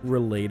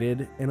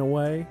related in a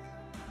way.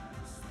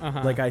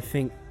 Like I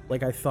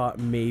thought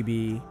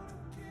maybe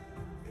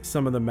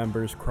some of the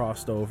members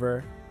crossed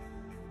over.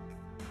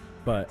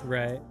 But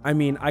right. I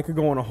mean, I could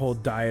go on a whole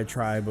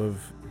diatribe of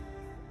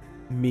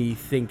me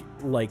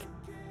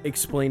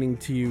explaining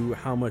to you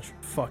how much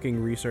fucking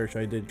research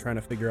I did trying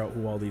to figure out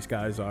who all these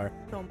guys are.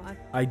 So much.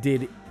 I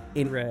did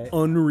an Right.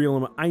 unreal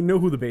amount. I know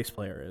who the bass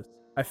player is.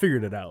 I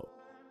figured it out.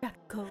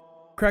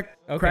 Crack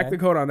the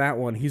code on that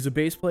one. He's a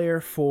bass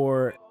player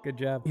for Good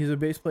job. He's a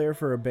bass player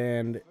for a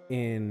band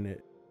in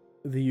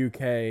the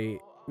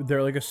UK.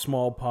 They're like a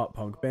small pop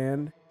punk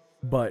band,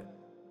 but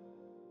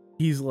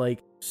he's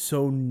like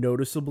so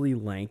noticeably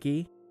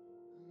lanky.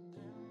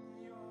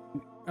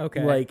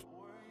 Okay. Like,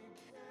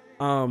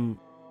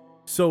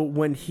 so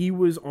when he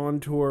was on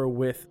tour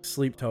with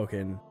Sleep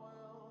Token,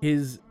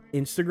 his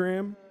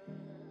Instagram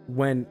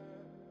went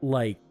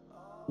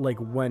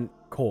went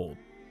cold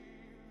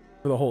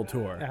for the whole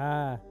tour.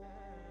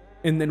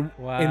 And then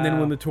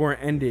when the tour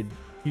ended,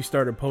 he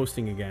started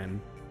posting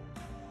again.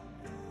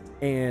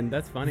 And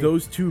that's funny.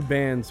 Those two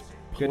bands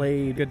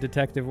played good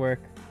detective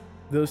work.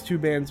 Those two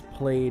bands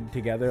played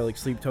together, like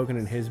Sleep Token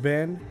and his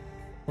band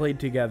played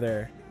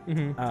together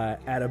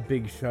at a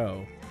big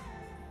show.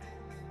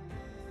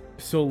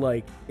 So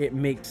like it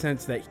makes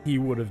sense that he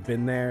would have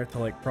been there to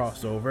like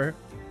cross over.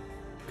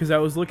 Because I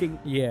was looking,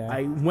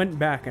 I went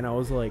back and I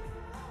was like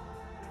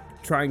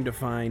trying to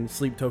find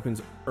Sleep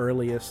Token's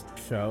earliest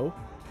show,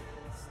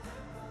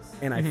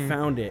 and I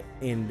found it,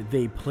 and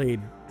they played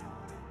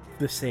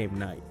the same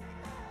night.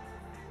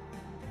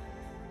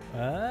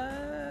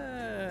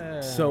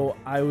 So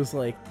I was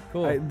like,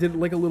 cool. I did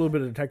like a little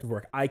bit of detective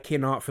work. I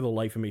cannot for the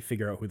life of me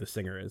figure out who the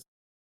singer is.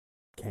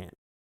 Can't.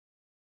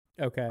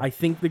 Okay. I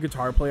think the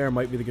guitar player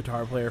might be the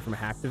guitar player from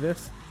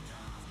Hacktivist,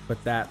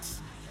 but that's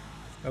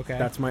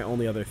my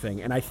only other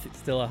thing. And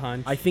still a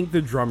hunch. I think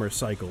the drummer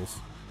cycles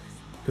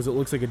because it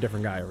looks like a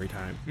different guy every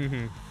time.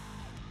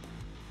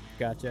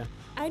 Gotcha.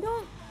 I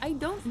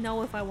don't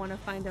know if I want to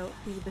find out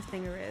who the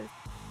singer is.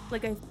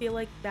 Like I feel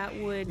like that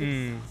would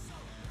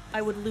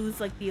I would lose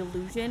like the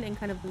illusion and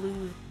kind of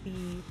lose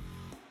the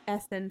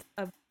essence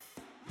of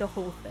the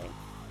whole thing.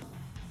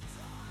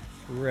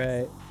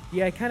 Right.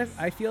 Yeah,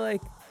 I feel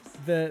like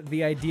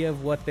the idea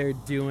of what they're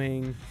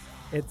doing,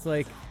 it's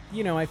like,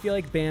 you know, I feel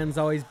like bands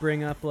always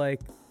bring up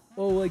like,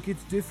 oh, like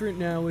it's different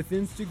now with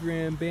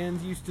Instagram.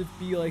 Bands used to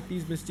be like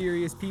these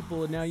mysterious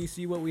people, and now you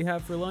see what we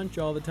have for lunch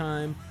all the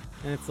time.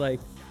 And it's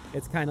like,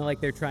 it's kind of like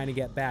they're trying to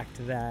get back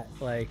to that.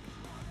 Like,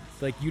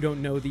 it's like you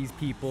don't know these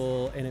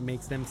people, and it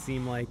makes them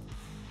seem like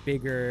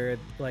bigger,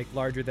 like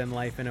larger than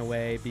life in a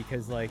way,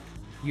 because like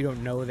you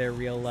don't know their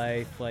real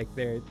life. Like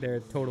they're a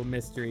total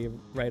mystery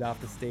right off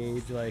the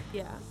stage. Like,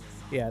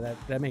 yeah,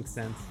 that makes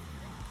sense.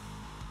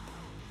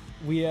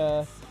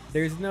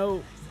 There's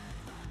no,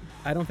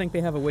 I don't think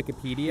they have a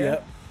Wikipedia.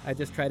 Yep. I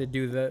just try to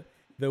do the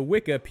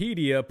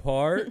Wikipedia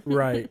part.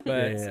 Right.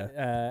 But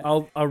yeah.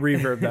 I'll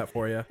reverb that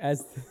for you.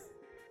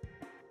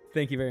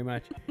 Thank you very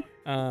much.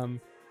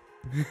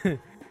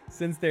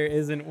 Since there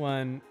isn't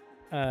one,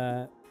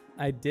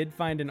 I did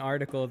find an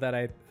article that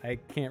I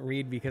can't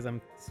read because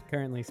I'm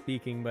currently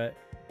speaking, but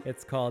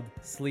it's called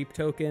Sleep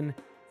Token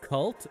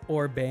Cult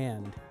or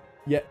Band.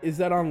 Yeah, is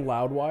that on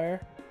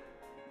Loudwire?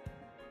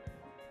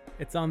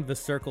 It's on The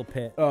Circle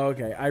Pit. Oh,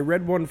 okay. I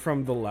read one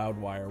from the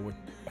Loudwire, which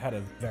had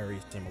a very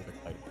similar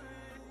title.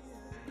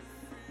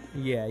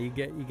 Yeah, you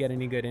get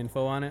any good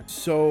info on it?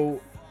 So,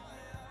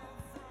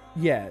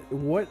 yeah,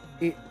 what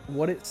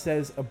it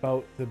says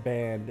about the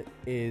band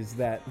is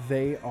that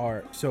they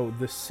are, so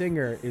the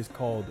singer is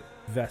called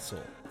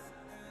Vessel,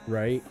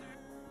 right?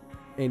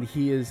 And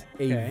he is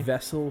a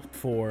vessel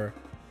for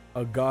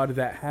a god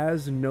that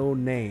has no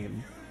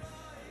name,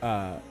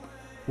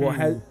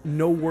 Well,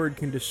 no word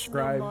can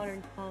describe.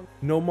 No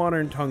No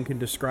modern tongue can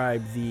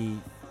describe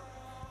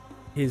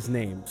his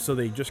name, so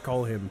they just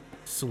call him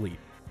Sleep,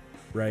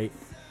 right?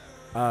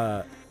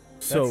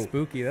 That's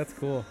spooky. That's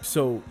cool.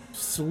 So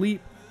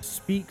Sleep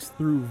speaks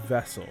through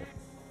Vessel,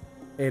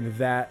 and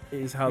that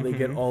is how they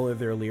get all of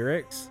their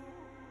lyrics.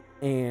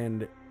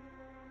 And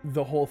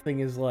the whole thing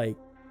is like,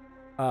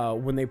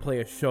 when they play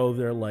a show,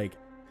 they're like,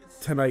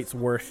 tonight's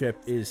worship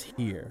is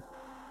here.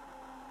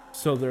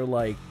 So they're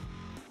like,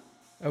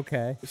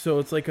 Okay. so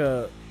it's like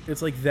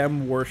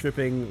them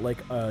worshiping like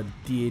a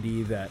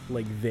deity that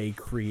like they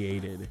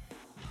created.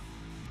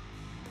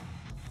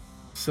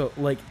 So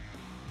like,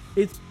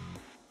 it's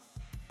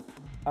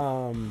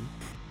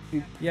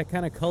Yeah,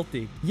 kind of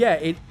culty. yeah,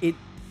 it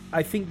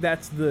I think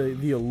that's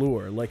the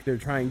allure. Like they're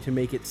trying to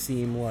make it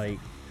seem like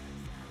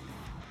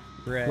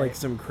Right.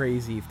 some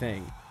crazy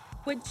thing.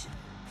 Which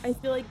I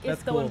feel like is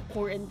That's so cool.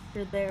 important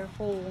for their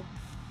whole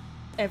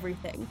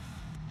everything.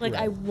 Like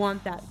I Right.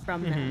 want that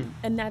from them,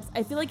 and that's.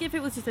 I feel like if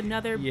it was just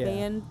another Yeah.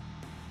 band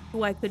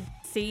who I could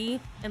see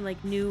and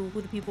like knew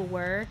who the people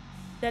were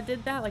that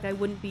did that, like I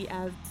wouldn't be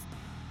as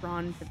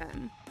drawn to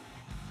them.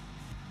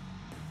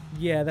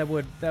 Yeah, that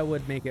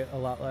would make it a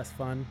lot less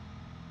fun.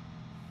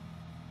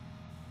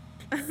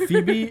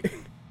 Phoebe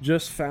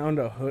just found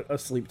a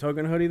Sleep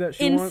Token hoodie that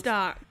she In wants,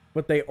 stock.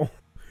 but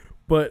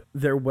but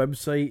their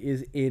website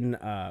is in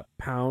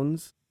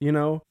pounds, you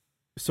know?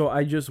 So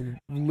I just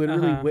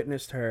literally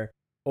witnessed her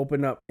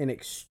open up an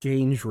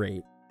exchange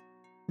rate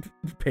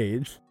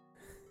page,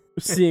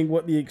 seeing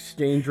what the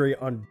exchange rate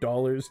on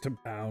dollars to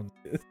pounds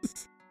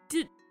is.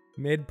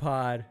 Mid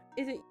pod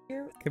Is it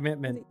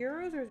commitment.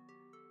 euros or I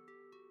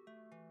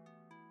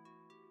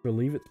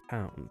believe it's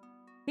pounds.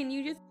 can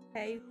you just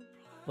pay?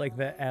 Like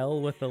the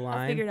L with the line.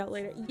 I'll figure it out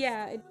later.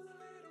 Yeah.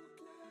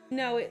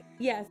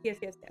 Yes.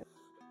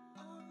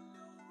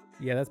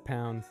 Yeah, that's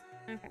pounds.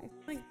 Okay.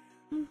 Like,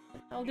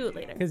 I'll do it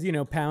later. Because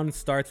pound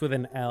starts with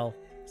an L.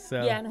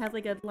 So Yeah, and it has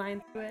like a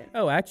line through it.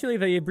 Oh, actually,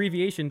 the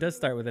abbreviation does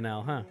start with an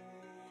L, huh?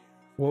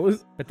 What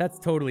was? But that's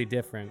totally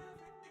different.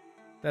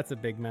 That's a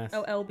big mess.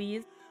 Oh,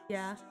 LBs.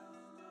 Yeah.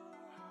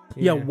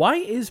 Yeah, why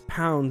is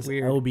pounds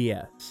Weird.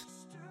 LBS?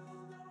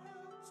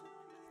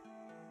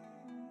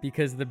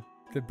 Because the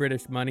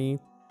British money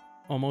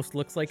almost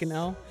looks like an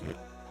L.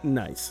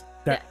 Nice.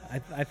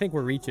 I think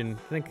we're reaching.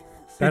 I think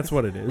That's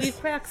what it is. We've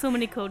cracked so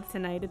many codes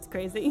tonight. It's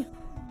crazy.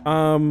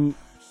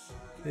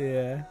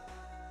 Yeah.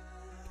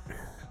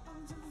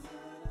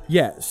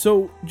 Yeah,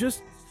 so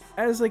just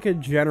as like a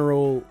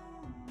general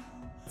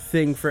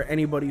thing for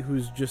anybody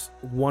who's just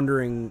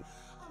wondering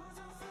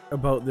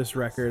about this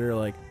record or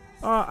like,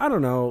 I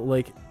don't know,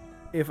 like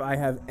if I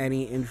have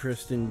any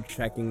interest in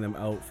checking them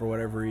out for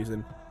whatever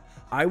reason,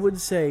 I would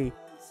say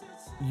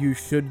you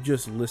should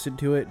just listen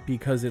to it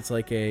because it's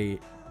like a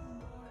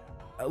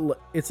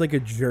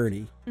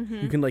journey.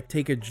 You can like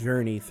take a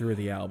journey through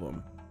the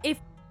album. If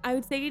I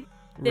would say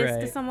this to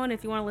Right. someone,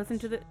 if you want to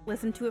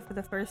listen to it for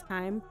the first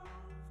time,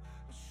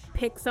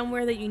 pick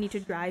somewhere that you need to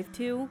drive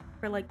to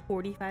for like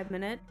 45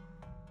 minutes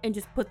and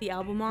just put the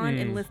album on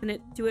and listen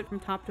to it from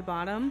top to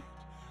bottom.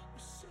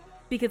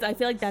 Because I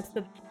feel like that's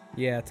the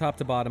Top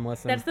to bottom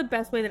listen. that's the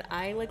best way that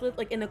I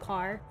like in the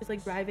car, just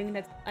like driving.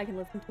 I can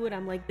listen to it.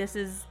 I'm like, this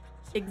is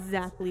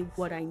exactly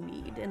what I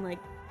need, and like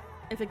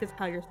I think that's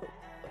how you're supposed to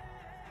do it.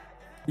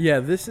 Yeah,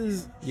 this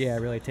is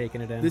really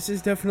taking it in. This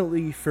is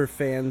definitely for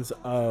fans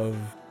of,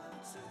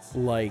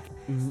 like,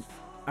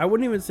 I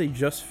wouldn't even say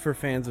just for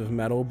fans of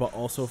metal, but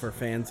also for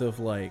fans of,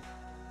 like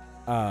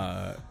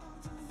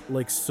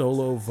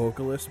solo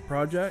vocalist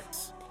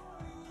projects.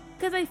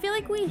 Because I feel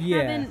like we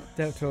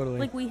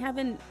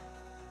haven't.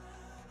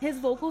 His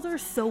vocals are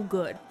so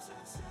good.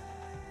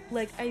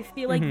 Like, I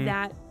feel like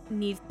that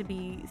needs to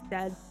be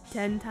said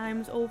 10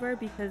 times over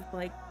because,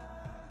 like,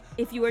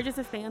 if you are just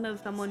a fan of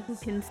someone who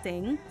can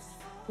sing,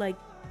 like,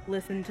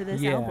 listen to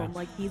this album.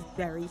 Like, he's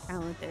very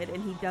talented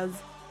and he does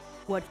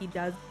what he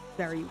does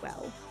very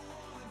well.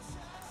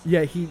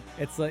 Yeah,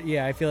 It's like,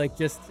 I feel like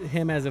just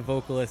him as a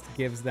vocalist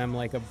gives them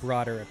like a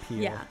broader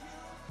appeal.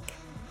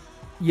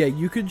 Yeah,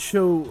 you could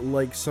show,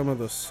 like, some of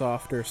the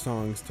softer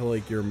songs to,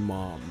 like, your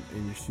mom,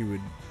 and she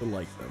would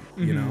like them,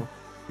 you know?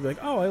 You'd be like,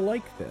 oh, I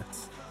like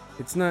this.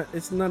 It's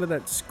none of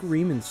that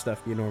screaming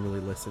stuff you normally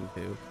listen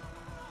to.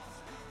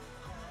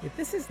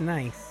 This is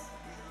nice.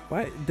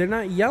 Why? They're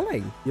not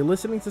yelling. You're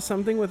listening to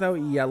something without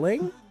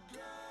yelling?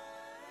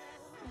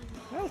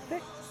 Well,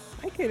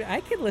 I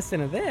could listen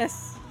to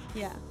this.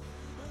 Yeah.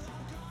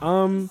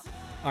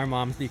 Our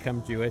moms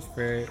become Jewish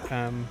for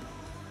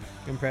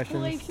impressions.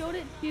 Well, I showed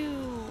it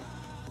to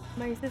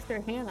my sister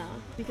Hannah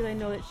because I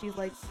know that she's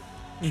like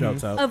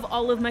Shouts out. of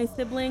all of my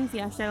siblings.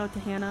 Yeah, shout out to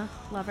Hannah,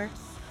 love her.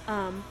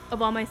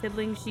 Of all my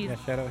siblings, she's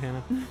Shout out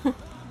Hannah.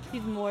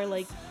 she's more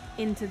like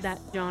into that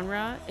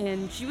genre,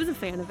 and she was a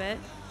fan of it.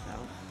 So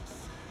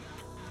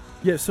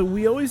Yeah, so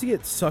we always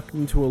get sucked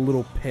into a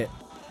little pit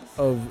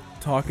of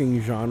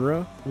talking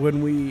genre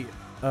when we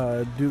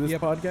do this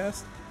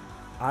podcast.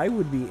 I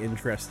would be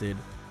interested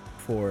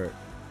for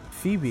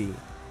Phoebe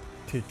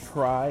to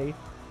try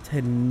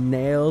to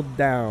nail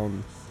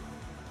down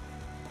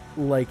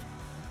like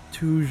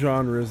 2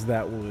 genres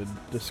that would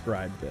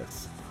describe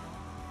this.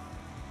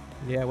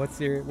 Yeah, what's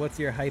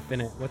your hype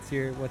in it? What's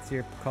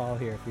your call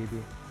here,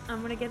 Phoebe?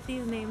 I'm gonna get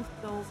these names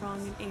so wrong,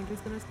 and Andrew's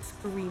gonna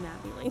scream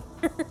at me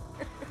later.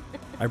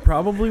 I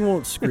probably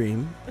won't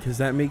scream because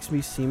that makes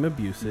me seem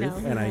abusive, No,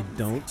 he and I won't.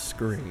 don't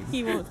scream.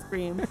 He won't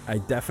scream. I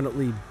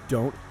definitely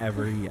don't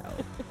ever yell.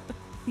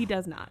 He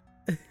does not.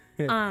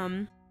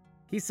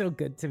 He's so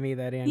good to me,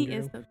 that Andrew. He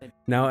is so good.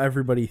 Now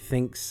everybody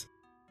thinks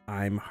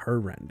I'm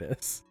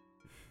horrendous.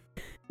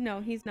 No,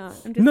 he's not.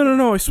 I'm just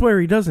No, I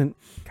swear he doesn't.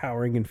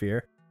 Cowering in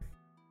fear.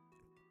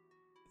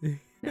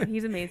 No,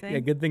 he's amazing. Yeah,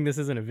 good thing this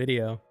isn't a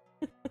video.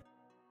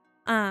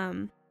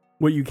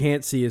 What you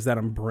can't see is that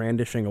I'm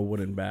brandishing a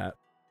wooden bat.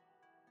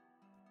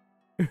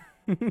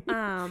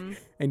 And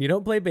you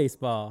don't play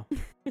baseball.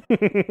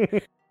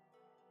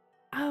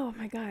 Oh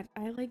my god,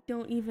 I like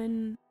don't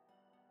even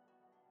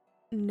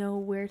know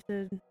where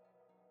to,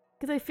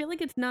 because I feel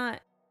like it's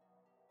not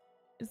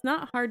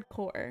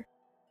hardcore.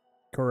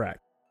 Correct.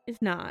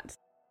 It's not,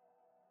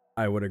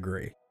 I would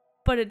agree.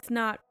 but it's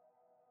not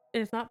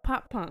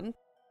pop punk,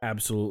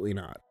 Absolutely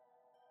not.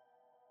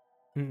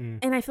 Mm-mm.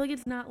 and I feel like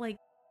it's not like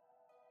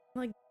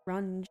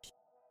grunge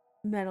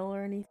metal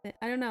or anything.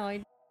 I don't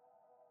know.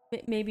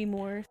 Maybe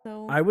more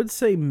so I would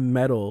say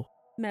metal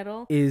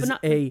metal is but not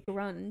a-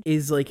 grunge.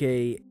 is like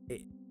a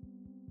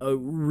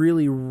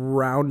really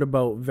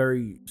roundabout,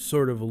 very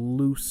sort of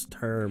loose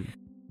term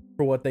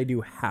for what they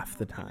do half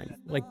the time.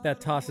 Like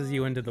that tosses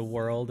you into the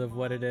world of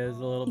what it is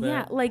a little bit.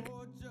 Yeah, like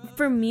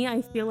for me,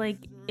 I feel like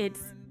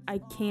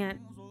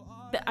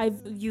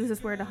I've used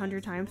this word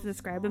 100 times to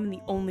describe them, and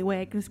the only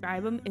way I can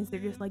describe them is they're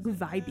just like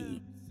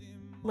vibey.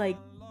 Like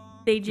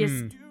they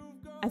just,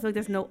 I feel like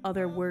there's no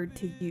other word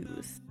to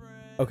use.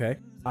 Okay,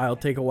 I'll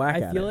take a whack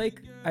at I feel it.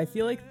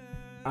 like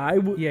I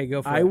would. yeah,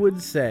 go for it. I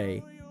would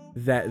say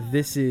that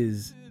this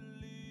is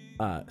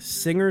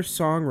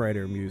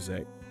singer-songwriter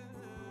music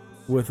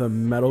with a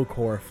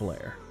metalcore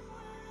flair.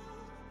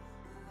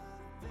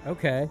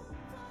 Okay.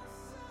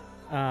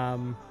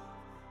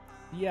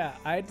 Yeah,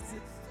 I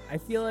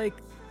feel like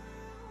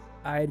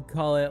I'd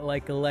call it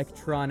like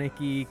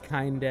electronic-y,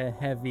 kinda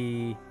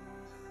heavy,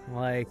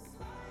 like,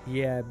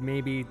 yeah,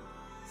 maybe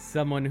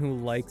someone who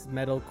likes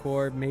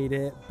metalcore made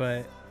it,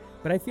 but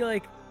I feel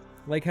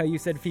like how you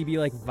said, Phoebe,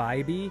 like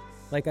vibey,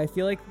 like I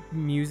feel like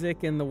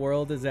music in the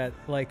world is at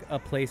like a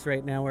place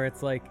right now where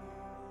it's like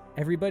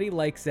everybody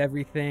likes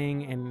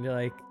everything, and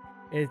like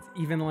it's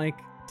even like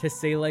to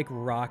say like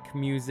rock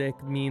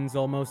music means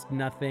almost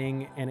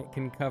nothing, and it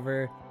can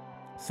cover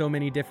so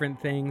many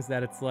different things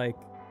that it's like,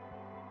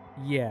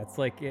 yeah, it's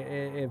like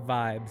it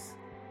vibes,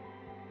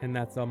 and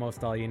that's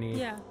almost all you need.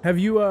 Yeah. Have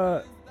you,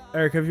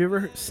 Eric? Have you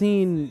ever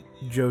seen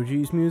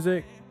Joji's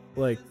music,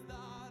 like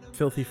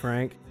Filthy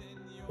Frank,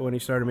 when he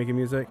started making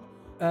music?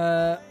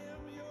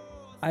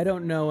 I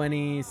don't know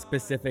any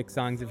specific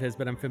songs of his,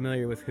 but I'm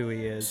familiar with who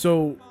he is.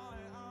 So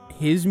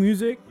his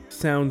music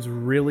sounds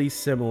really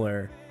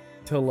similar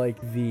to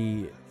like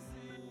the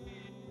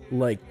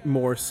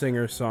more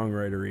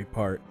singer-songwritery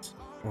parts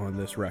on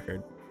this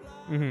record.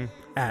 Mm-hmm.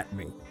 At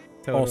me.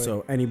 Totally.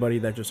 Also, anybody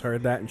that just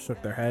heard that and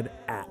shook their head,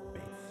 at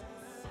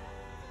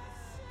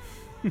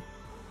me.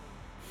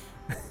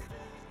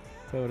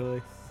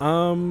 Totally.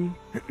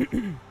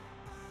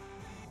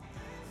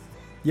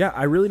 Yeah,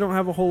 I really don't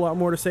have a whole lot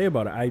more to say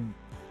about it. I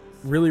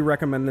really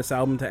recommend this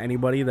album to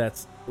anybody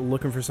that's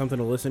looking for something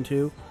to listen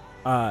to.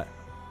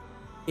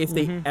 If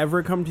they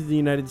ever come to the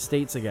United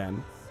States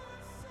again,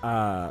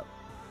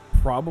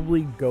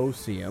 probably go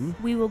see them.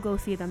 We will go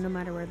see them no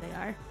matter where they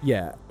are.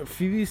 Yeah,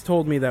 Phoebe's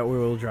told me that we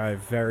will drive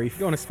very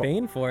Going to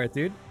Spain for it,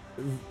 dude.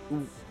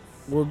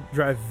 We'll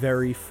drive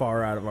very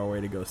far out of our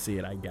way to go see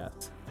it, I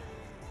guess.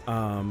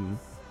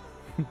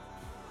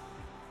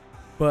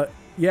 But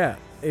yeah,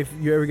 if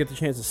you ever get the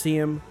chance to see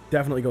him,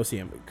 definitely go see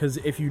him. Because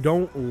if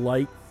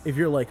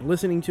you're like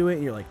listening to it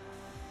and you're like,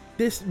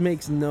 this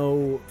makes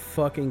no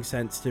fucking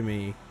sense to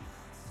me.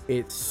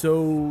 It's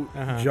so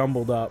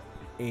jumbled up,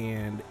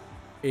 and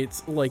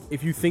it's like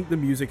if you think the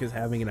music is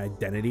having an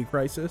identity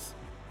crisis,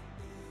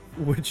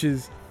 which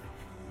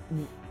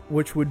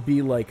would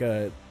be like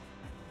a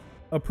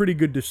pretty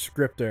good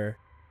descriptor.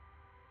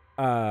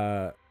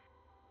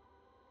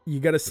 You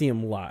got to see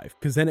him live,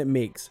 because then it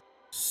makes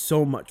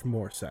so much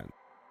more sense.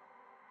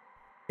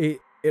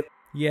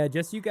 Yeah,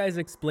 just you guys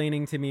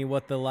explaining to me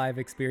what the live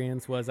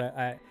experience was,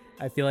 I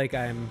feel like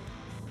I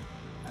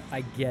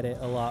get it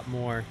a lot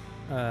more,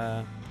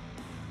 to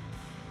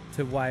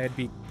why it'd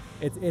be,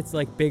 it's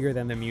like bigger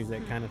than the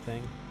music kind of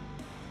thing.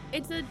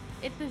 It's a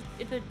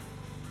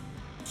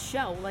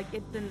show, like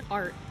it's an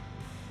art.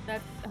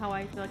 That's how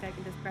I feel like I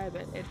can describe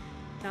it. It's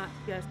not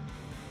just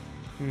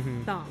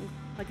songs.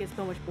 Like it's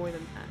so much more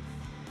than that.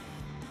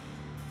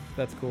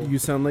 That's cool. You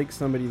sound like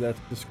somebody that's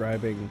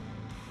describing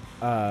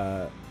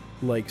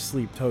like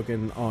Sleep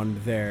Token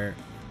on their,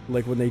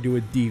 like when they do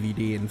a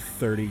DVD in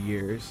 30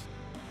 years,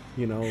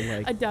 you know,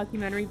 like A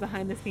documentary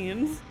behind the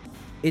scenes.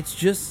 it's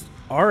just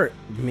art,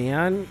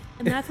 man.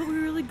 And that's what we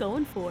were really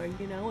going for,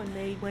 you know, and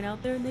they went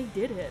out there and they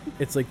did it.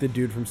 It's like the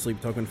dude from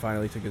Sleep Token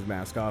finally took his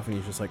mask off and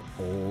he's just like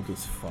old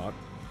as fuck.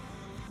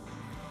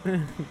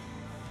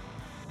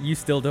 You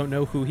still don't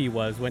know who he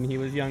was when he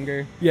was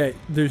younger. Yeah,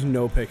 there's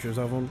no pictures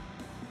of him.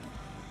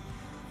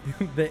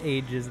 The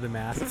age is the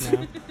mask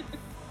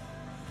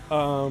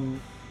now.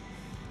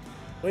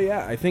 But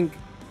yeah, I think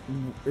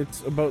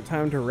it's about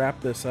time to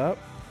wrap this up.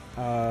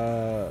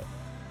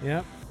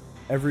 Yep.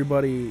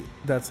 Everybody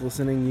that's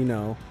listening, you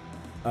know,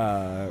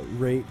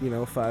 rate,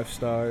 5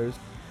 stars,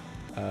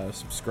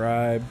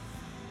 subscribe,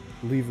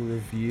 leave a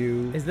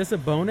review. Is this a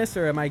bonus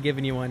or am I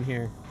giving you one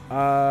here?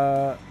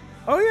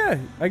 Oh yeah,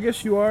 I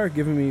guess you are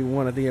giving me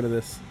one at the end of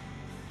this.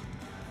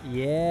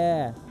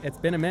 Yeah, it's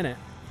been a minute.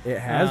 It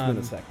has been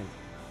a second.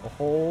 A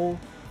whole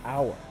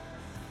hour.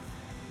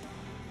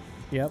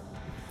 Yep.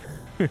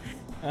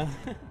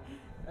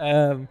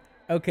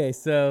 Okay,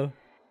 so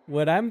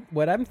what I'm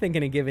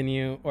thinking of giving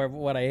you, or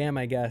what I am,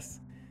 I guess,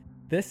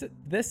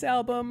 this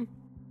album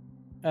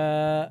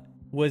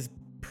was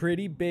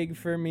pretty big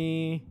for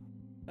me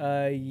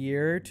a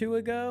year or two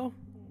ago,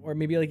 or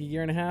maybe like a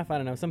year and a half. I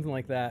don't know, something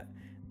like that.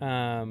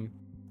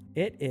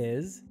 It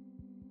is,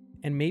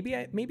 and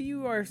maybe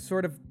you are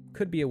sort of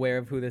could be aware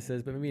of who this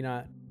is, but maybe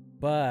not.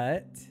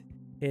 But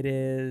it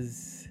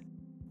is.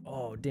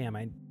 Oh damn!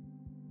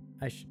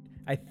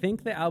 I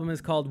think the album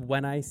is called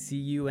 "When I See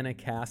You in a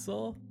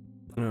Castle"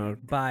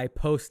 by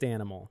Post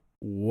Animal.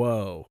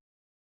 Whoa,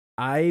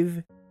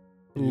 I've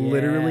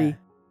literally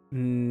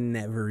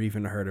never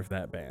even heard of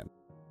that band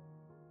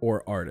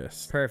or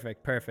artist.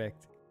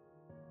 Perfect.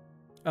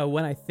 Oh,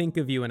 "When I Think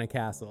of You in a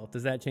Castle."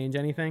 Does that change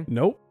anything?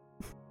 Nope.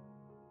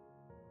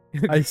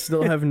 I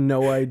still have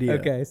no idea.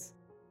 Okay.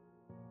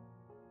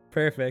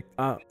 Perfect.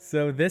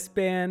 So this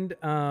band,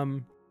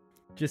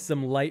 just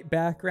some light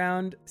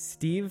background.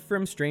 Steve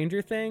from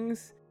Stranger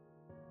Things,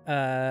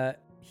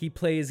 he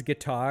plays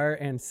guitar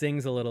and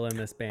sings a little in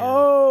this band.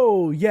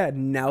 Oh, yeah.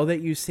 Now that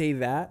you say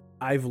that,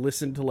 I've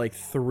listened to like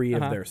 3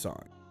 of their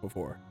songs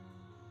before.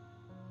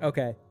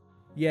 Okay.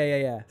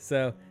 Yeah.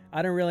 So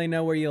I don't really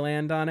know where you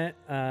land on it.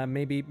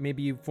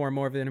 Maybe you form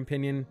more of an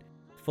opinion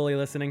fully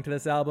listening to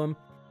this album.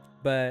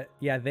 But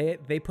yeah,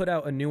 they put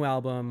out a new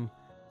album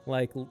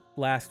like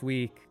last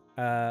week.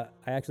 I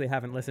actually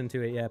haven't listened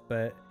to it yet,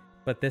 but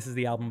this is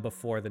the album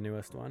before the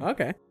newest one.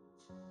 Okay.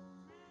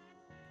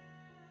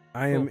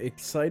 I am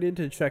excited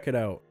to check it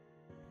out.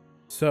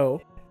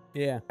 So,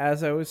 yeah,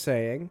 as I was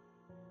saying,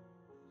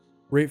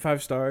 rate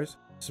 5 stars,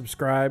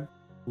 subscribe,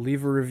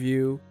 leave a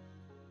review,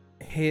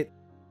 hit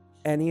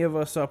any of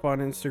us up on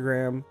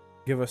Instagram,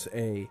 give us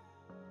an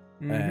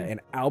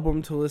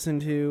album to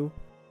listen to.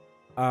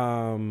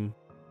 I'm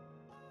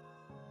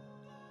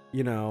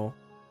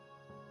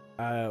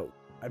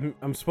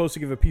supposed to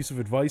give a piece of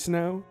advice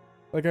now,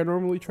 like I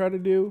normally try to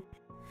do.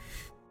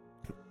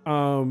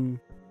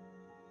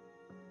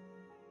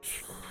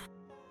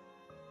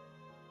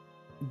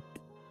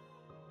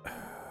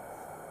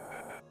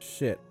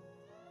 Shit.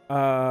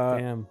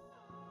 Damn.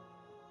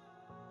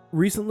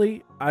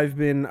 Recently, I've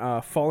been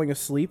falling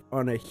asleep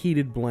on a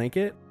heated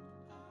blanket.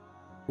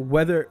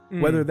 Whether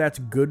that's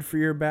good for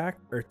your back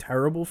or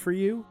terrible for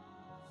you,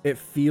 it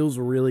feels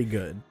really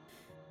good.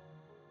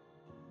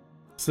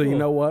 So You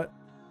know what?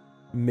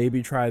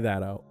 Maybe try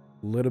that out.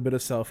 A little bit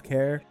of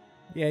self-care.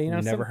 Yeah,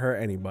 never hurt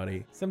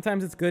anybody.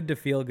 Sometimes it's good to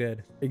feel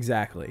good.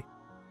 Exactly.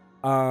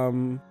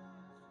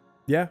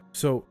 Yeah,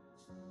 so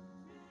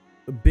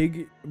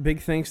big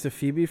thanks to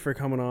Phoebe for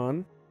coming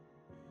on.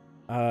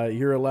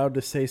 You're allowed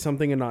to say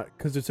something and not,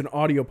 because it's an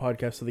audio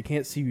podcast, so they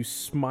can't see you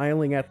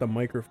smiling at the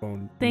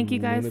microphone. Thank you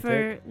guys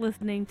for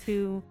listening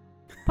to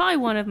probably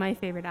one of my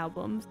favorite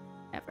albums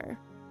ever.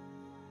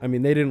 I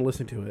mean, they didn't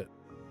listen to it.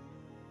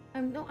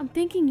 I'm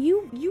thinking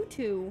you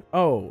two.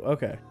 Oh,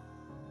 okay.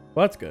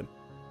 Well, that's good.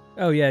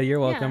 Oh yeah, you're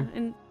welcome. Yeah,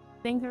 and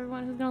thanks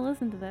everyone who's gonna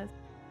listen to this.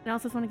 And I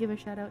also just want to give a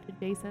shout out to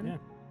Jason. Yeah.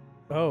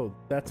 Oh,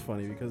 that's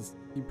funny because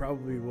he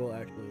probably will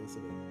actually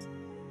listen to this.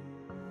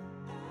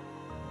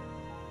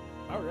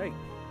 All right.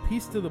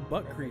 Peace to the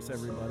butt crease,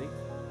 everybody.